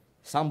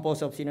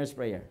 Samples of sinner's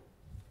prayer.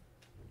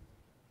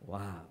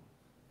 Wow.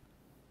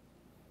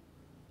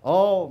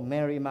 Oh,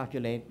 Mary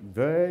Immaculate,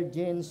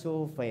 Virgin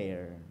so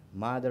fair,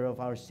 Mother of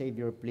our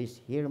Savior,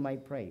 please hear my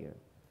prayer.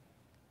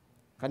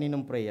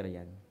 Kaninong prayer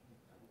yan?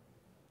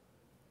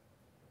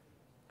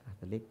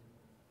 Catholic?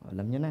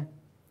 Alam nyo na.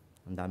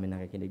 Ang dami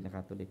nakikinig na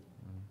Catholic.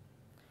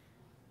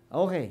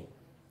 Okay.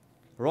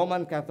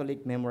 Roman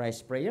Catholic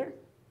memorized prayer.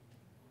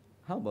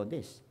 How about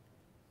this?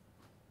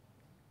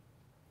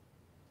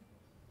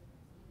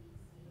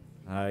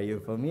 Are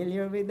you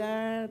familiar with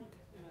that?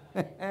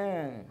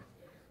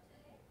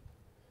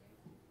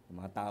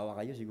 Matawa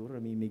kayo, siguro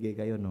namimigay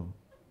kayo, no?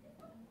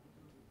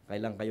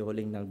 Kailan kayo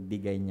huling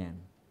nagbigay niyan?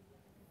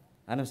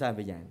 Ano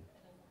sabi diyan?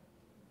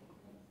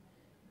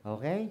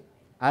 Okay?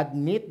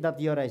 Admit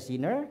that you're a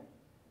sinner.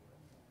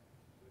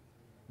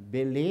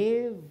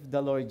 Believe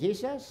the Lord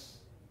Jesus.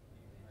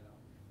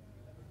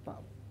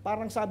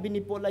 Parang sabi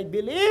ni Paul, I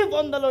believe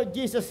on the Lord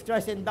Jesus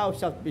Christ and thou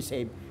shalt be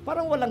saved.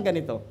 Parang walang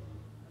ganito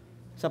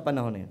sa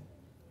panahon na yun.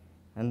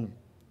 And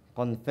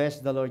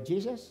confess the Lord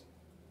Jesus.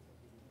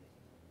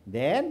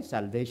 Then,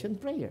 salvation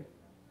prayer.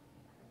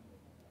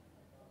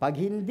 Pag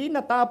hindi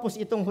natapos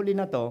itong huli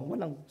na to,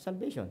 walang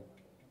salvation.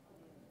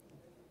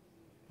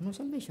 Walang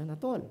salvation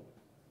at all.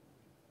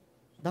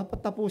 Dapat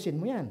tapusin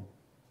mo yan.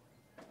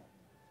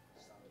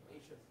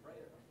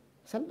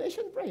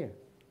 Salvation prayer.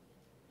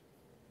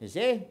 You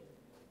see?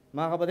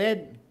 Mga kapatid,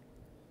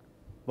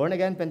 born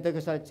again,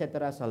 Pentecostal,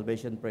 etc.,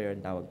 salvation prayer ang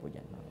tawag po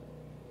dyan.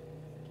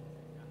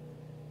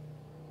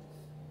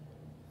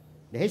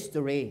 The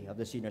history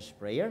of the sinner's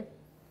prayer,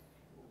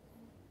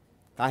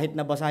 kahit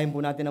nabasahin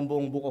po natin ang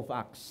buong Book of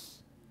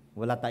Acts,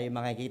 wala tayong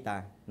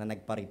makikita na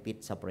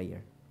nagpa-repeat sa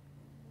prayer.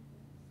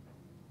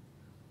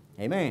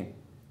 Amen.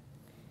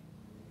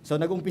 So,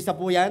 nag-umpisa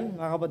po yan,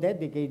 mga kapatid,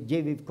 kay J.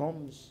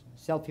 Combs,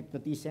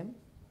 self-hypnotism.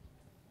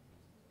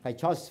 Kay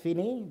Charles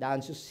Finney, The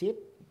Anxious Seat,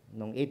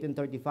 noong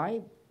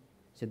 1835.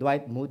 Si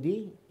Dwight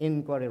Moody,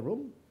 Inquiry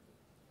Room.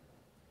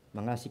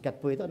 Mga sikat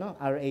po ito, no?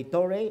 R.A.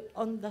 Torrey,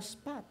 On the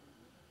Spot.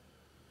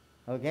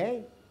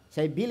 Okay?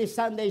 Si Billy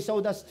Sunday,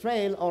 Soda's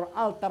Trail or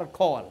Altar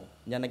Call.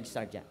 Yan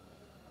nag-start yan.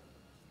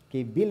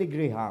 Kay Billy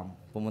Graham,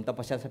 pumunta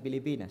pa siya sa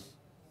Pilipinas.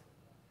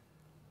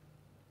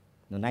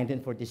 Noong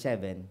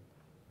 1947,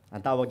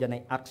 ang tawag dyan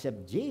ay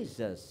accept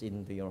Jesus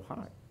into your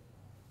heart.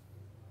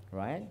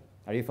 Right?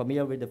 Are you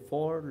familiar with the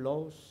 4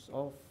 laws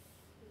of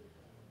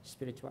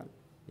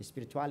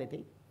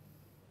spirituality?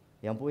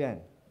 Yan po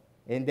yan.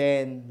 And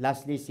then,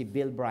 lastly, si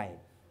Bill Bright.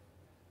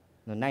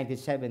 Noong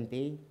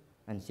 1970,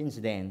 and since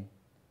then,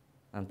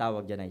 ang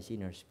tawag dyan ay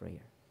sinner's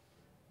prayer.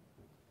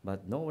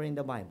 But nowhere in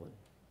the Bible,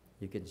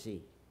 you can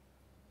see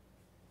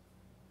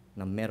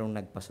na merong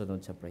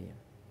nagpasunod sa prayer.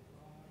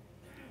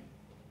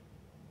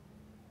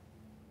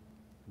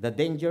 The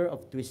danger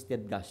of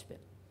twisted gospel.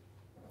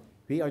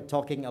 We are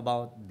talking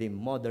about the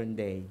modern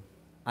day,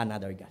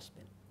 another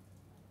gospel.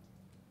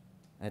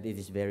 And it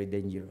is very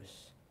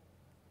dangerous.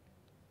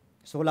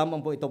 So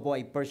lamang po, ito po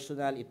ay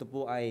personal, ito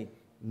po ay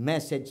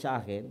message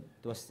sa akin.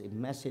 It was a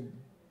message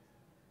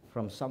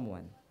from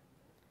someone.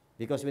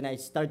 Because when I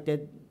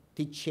started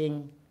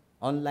teaching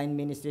online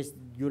ministries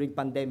during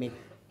pandemic,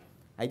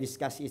 I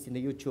discuss it in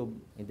the YouTube,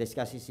 I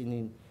discuss it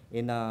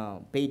in a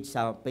page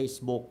sa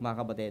Facebook, mga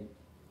kapatid.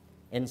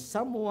 And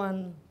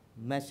someone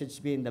messaged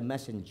me in the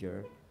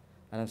messenger,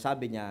 anong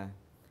sabi niya,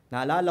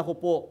 naalala ko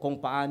po kung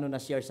paano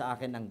na-share sa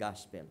akin ang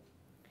gospel.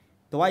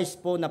 Twice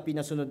po na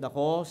pinasunod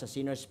ako sa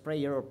sinner's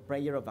prayer or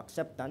prayer of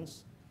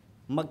acceptance,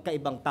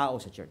 magkaibang tao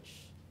sa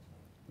church.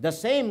 The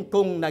same,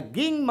 kung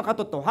naging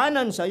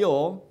makatotohanan sa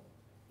iyo,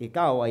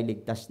 ikaw ay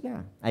ligtas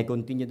na. I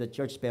continue the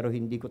church pero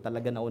hindi ko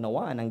talaga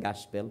naunawaan ang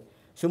gospel.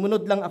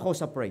 Sumunod lang ako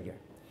sa prayer.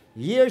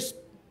 Years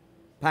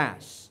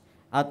pass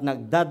at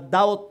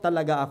nagda-doubt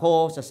talaga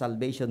ako sa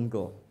salvation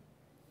ko.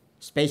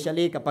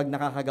 Especially kapag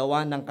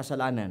nakakagawa ng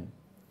kasalanan.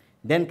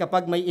 Then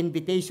kapag may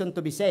invitation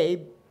to be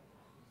saved,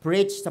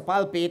 preach sa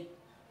pulpit,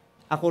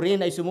 ako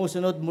rin ay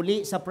sumusunod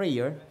muli sa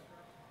prayer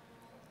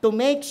to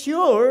make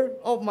sure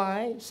of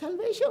my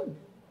salvation.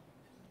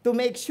 To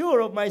make sure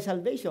of my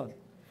salvation.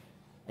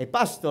 A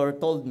pastor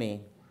told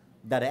me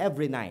that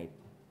every night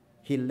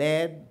he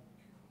led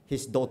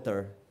his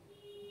daughter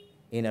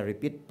in a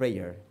repeat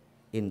prayer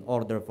in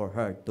order for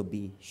her to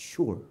be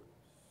sure.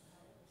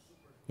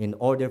 In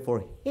order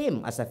for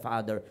him as a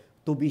father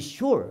to be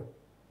sure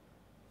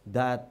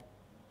that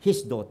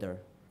his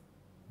daughter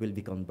will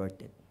be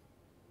converted.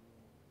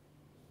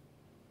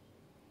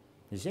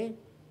 You see?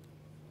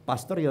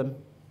 Pastor yun.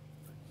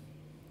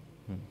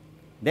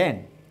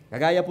 Then,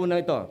 kagaya po na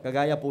ito,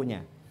 kagaya po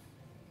niya.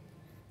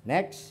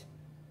 Next.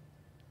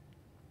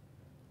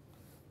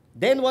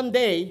 Then one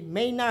day,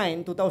 May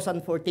 9,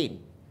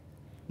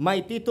 2014,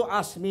 my tito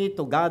asked me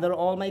to gather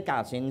all my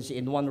cousins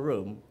in one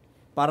room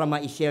para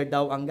ma-share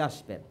daw ang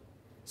gospel.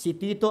 Si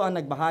tito ang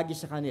nagbahagi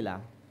sa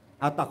kanila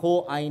at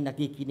ako ay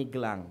nakikinig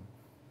lang,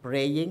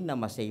 praying na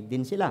ma-save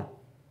din sila.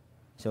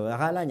 So,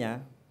 akala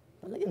niya,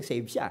 talagang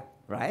save siya,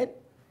 right?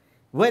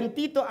 When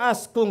tito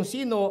asked kung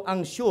sino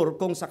ang sure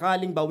kung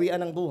sakaling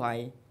bawian ng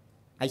buhay,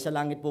 ay sa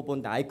langit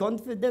pupunta, I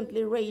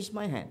confidently raised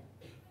my hand.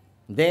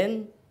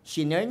 Then,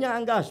 shinare niya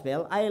ang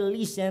gospel, I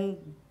listened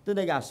to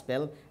the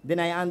gospel, then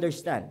I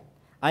understand.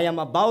 I am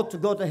about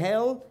to go to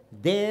hell,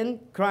 then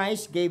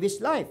Christ gave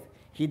His life.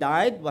 He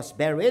died, was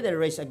buried, and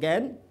raised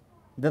again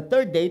the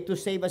third day to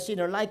save a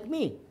sinner like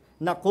me,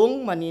 na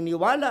kung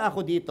maniniwala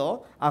ako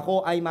dito,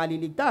 ako ay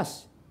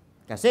maliligtas.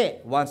 Kasi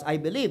once I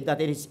believe that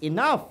it is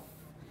enough,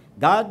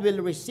 God will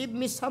receive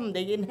me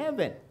someday in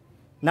heaven.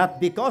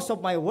 Not because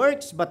of my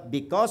works, but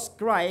because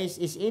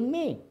Christ is in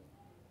me.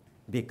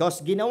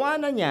 Because ginawa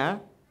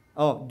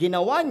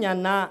niya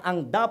na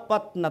ang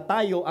dapat na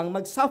tayo ang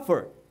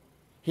mag-suffer.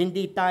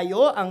 Hindi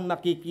tayo ang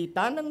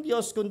makikita ng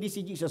Diyos, kundi si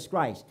Jesus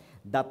Christ.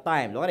 That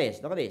time, look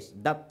at this.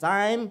 That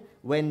time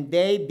when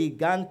they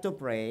began to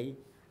pray,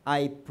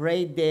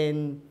 nag-pray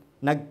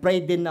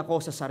din ako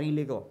sa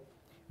sarili ko.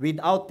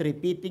 Without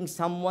repeating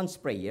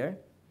someone's prayer,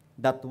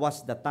 that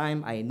was the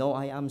time I know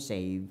I am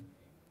saved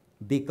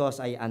because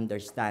I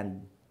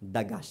understand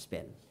the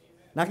gospel.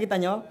 Nakita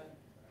nyo?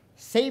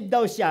 Saved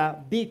daw siya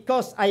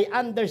because I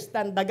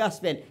understand the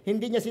gospel.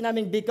 Hindi niya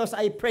sinabing because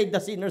I prayed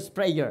the sinner's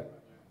prayer.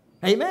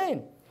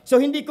 Amen.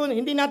 So hindi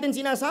natin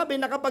sinasabi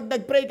na kapag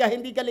nag-pray ka,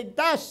 hindi ka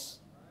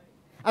ligtas.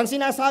 Ang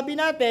sinasabi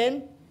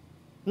natin,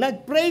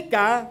 nag-pray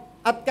ka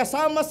at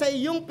kasama sa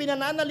iyong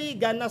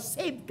pinananaligan na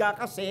saved ka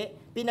kasi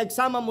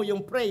pinagsama mo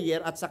yung prayer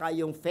at saka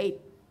yung faith.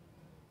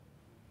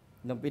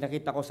 Nung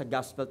pinakita ko sa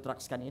gospel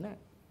tracts kanina.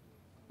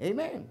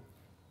 Amen.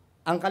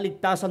 Ang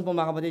kaligtasan po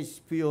mga kapatid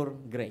is pure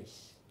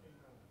grace.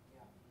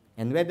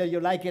 And whether you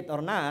like it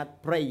or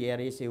not,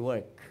 prayer is a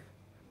work.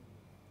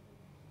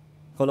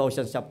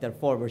 Colossians chapter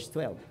 4 verse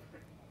 12.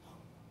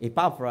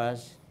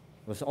 Epaphras,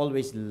 was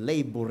always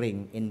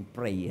laboring in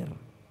prayer.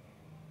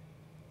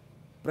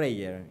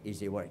 Prayer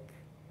is a work.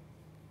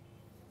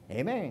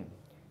 Amen.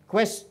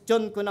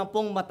 Question ko na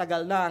pong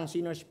matagal na ang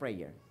sinner's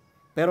prayer.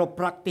 Pero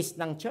practice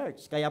ng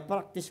church, kaya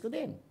practice ko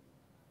din.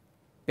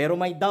 Pero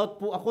may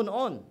doubt po ako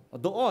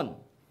doon.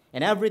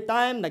 And every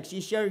time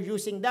nagsishare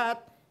using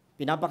that,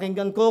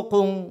 pinapakinggan ko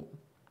kung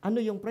ano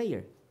yung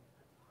prayer.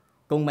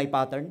 Kung may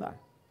pattern ba.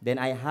 Then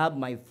I have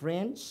my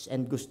friends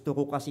and gusto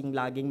ko kasing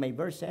laging may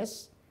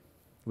verses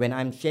when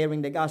I'm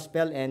sharing the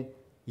gospel and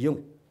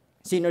yung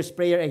sinner's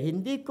prayer ay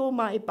hindi ko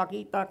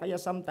maipakita kaya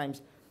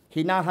sometimes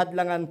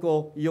hinahadlangan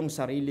ko yung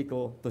sarili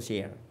ko to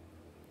share.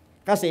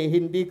 Kasi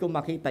hindi ko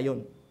makita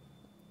yun.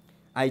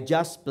 I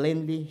just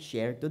plainly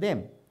share to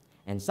them.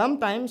 And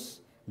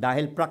sometimes,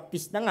 dahil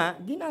practice na nga,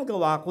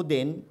 ginagawa ko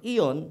din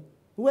iyon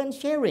when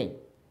sharing.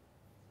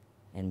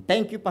 And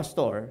thank you,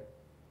 Pastor,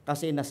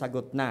 kasi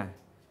nasagot na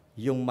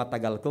yung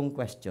matagal kong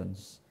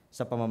questions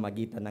sa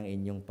pamamagitan ng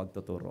inyong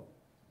pagtuturo.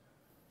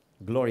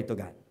 Glory to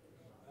God.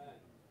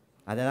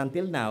 And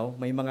until now,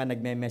 may mga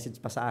nagme-message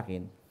pa sa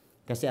akin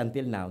kasi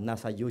until now,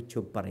 nasa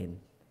YouTube pa rin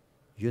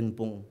yun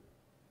pong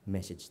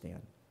message na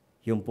yun.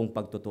 Yung pong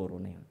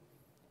pagtuturo na yun.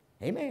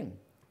 Amen.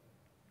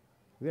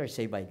 We are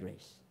saved by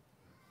grace.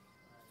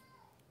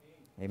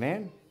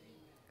 Amen?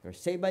 We are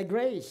saved by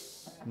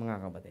grace,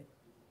 mga kapatid.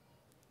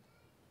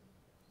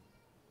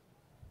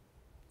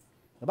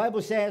 The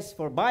Bible says,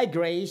 "For by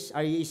grace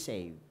are ye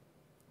saved,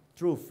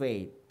 through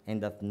faith,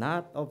 and that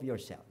not of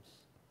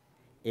yourselves.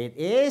 It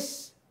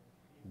is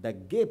the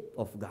gift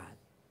of God."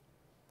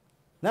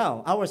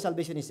 Now, our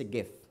salvation is a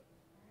gift.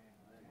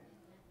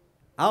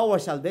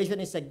 Our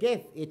salvation is a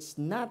gift. It's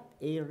not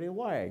a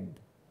reward.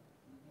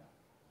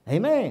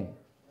 Amen.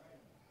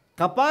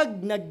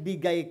 Kapag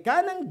nagbigay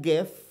ka ng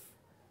gift,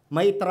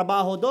 may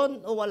trabaho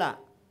doon o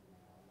wala?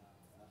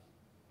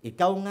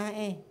 Ikaw nga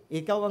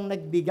Ikaw ang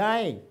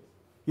nagbigay.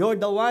 You're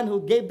the one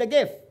who gave the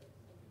gift.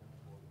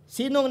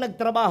 Sinong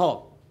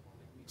nagtrabaho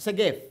sa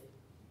gift?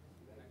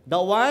 The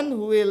one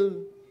who will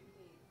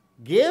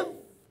give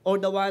or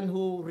the one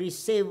who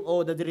receive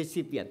or the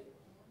recipient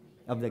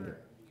of the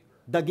gift?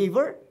 The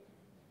giver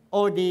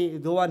or the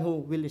one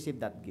who will receive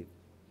that gift?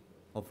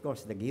 Of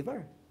course, the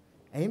giver.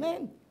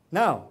 Amen.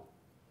 Now,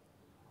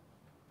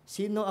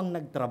 sino ang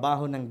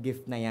nagtrabaho ng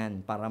gift na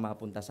yan para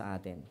mapunta sa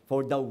atin?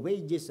 For the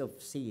wages of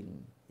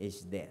sin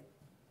is death.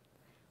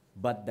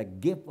 But the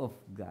gift of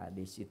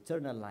God is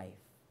eternal life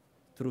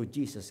through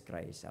Jesus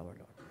Christ our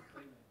Lord.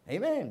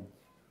 Amen.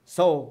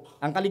 So,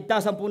 ang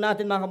kaligtasan po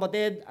natin mga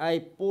kapatid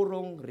ay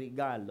purong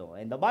regalo.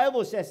 And the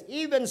Bible says,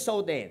 even so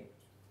then,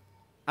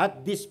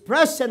 at this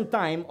present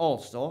time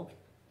also,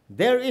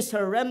 there is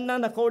a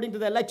remnant according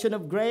to the election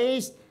of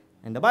grace.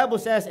 And the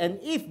Bible says, and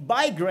if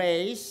by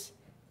grace,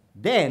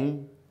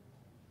 then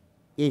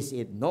is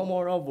it no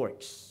more of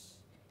works.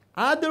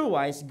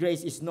 Otherwise,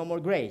 grace is no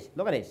more grace.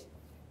 Look at this.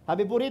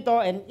 Sabi po rito,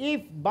 and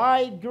if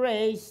by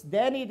grace,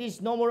 then it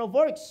is no more of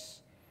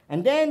works.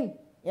 And then,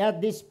 at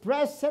this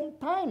present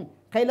time,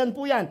 kailan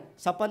po yan?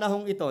 Sa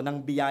panahong ito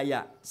ng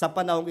biyaya. Sa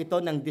panahong ito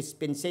ng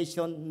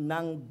dispensation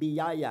ng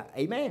biyaya.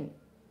 Amen.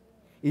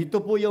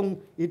 Ito po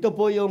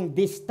yung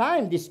this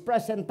time, this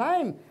present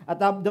time. At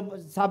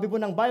sabi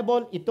po ng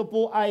Bible, ito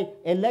po ay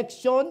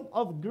election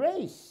of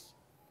grace.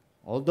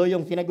 Although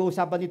yung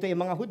pinag-uusapan dito ay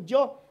mga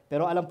Hudyo,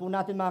 pero alam po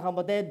natin mga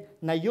kapatid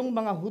na yung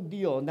mga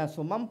Hudyo na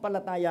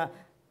sumampalataya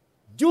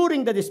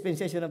during the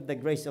dispensation of the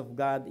grace of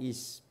God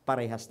is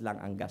parehas lang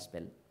ang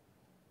gospel.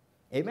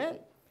 Amen?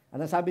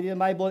 Ang sabi din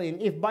ng Bible, and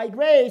if by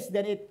grace,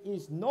 then it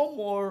is no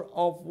more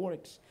of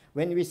works.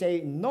 When we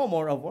say no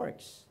more of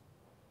works,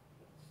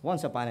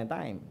 once upon a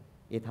time,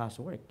 it has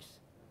works.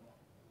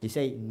 You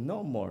say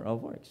no more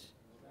of works.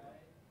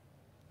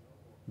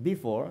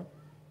 Before,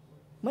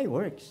 may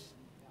works.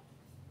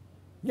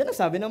 Yan ang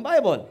sabi ng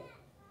Bible.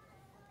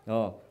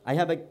 Oh, I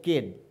have a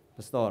kid,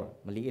 pastor,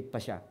 maliit pa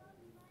siya.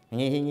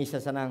 Nangihingi siya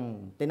sa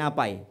ng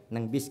tinapay,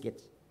 ng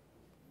biscuits.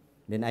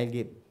 Then I'll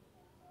give.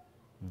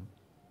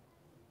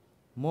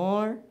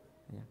 More.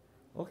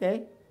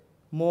 Okay.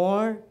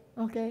 More.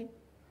 Okay.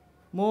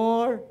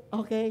 More.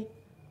 Okay.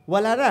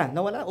 Wala na.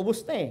 Nawala.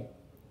 Ubus na eh.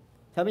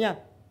 Sabi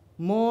niya,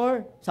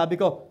 more. Sabi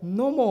ko,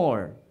 no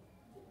more.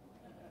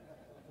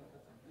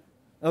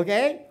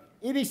 Okay?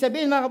 Ibig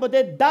sabihin mga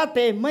kapatid,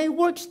 dati may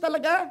works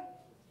talaga.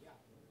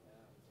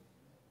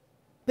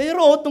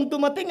 Pero tung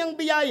dumating ang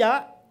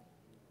biyaya,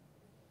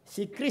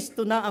 si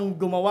Kristo na ang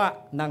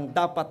gumawa ng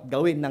dapat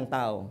gawin ng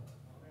tao.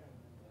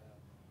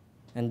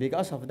 And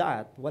because of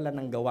that, wala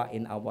nang gawa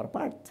in our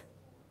part.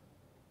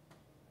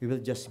 We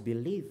will just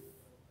believe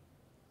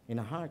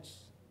in our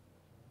hearts.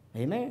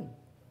 Amen.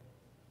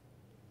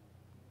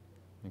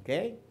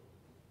 Okay?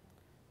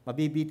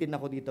 Mabibitin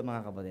ako dito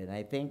mga kapatid.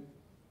 I think,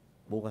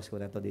 bukas ko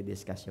na ito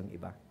di-discuss yung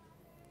iba.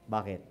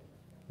 Bakit?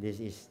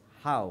 This is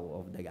how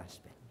of the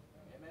gospel.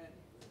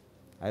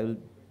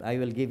 I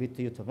will give it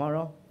to you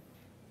tomorrow.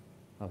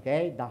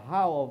 Okay? The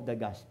how of the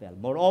gospel.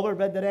 Moreover,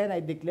 brethren, I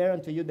declare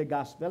unto you the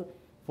gospel,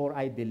 for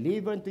I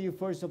deliver unto you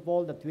first of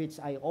all that which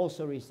I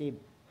also received.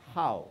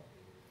 How?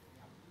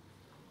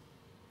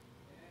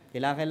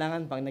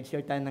 Kailangan pag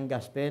nag-share tayo ng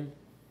gospel,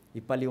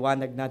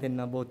 ipaliwanag natin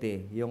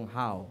mabuti yung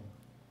how.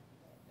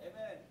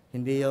 Amen.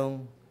 Hindi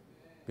yung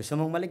gusto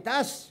mong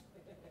maligtas.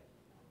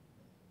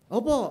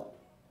 Opo.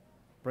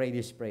 Pray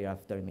this prayer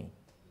after me.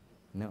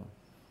 No.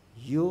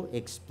 You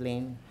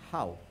explain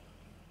how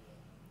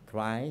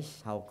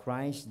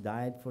Christ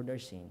died for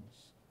their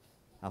sins.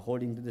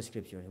 According to the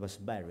scripture, he was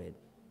buried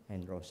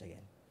and rose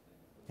again.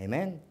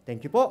 Amen?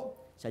 Thank you po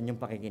sa inyong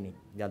pakikinig.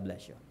 God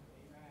bless you.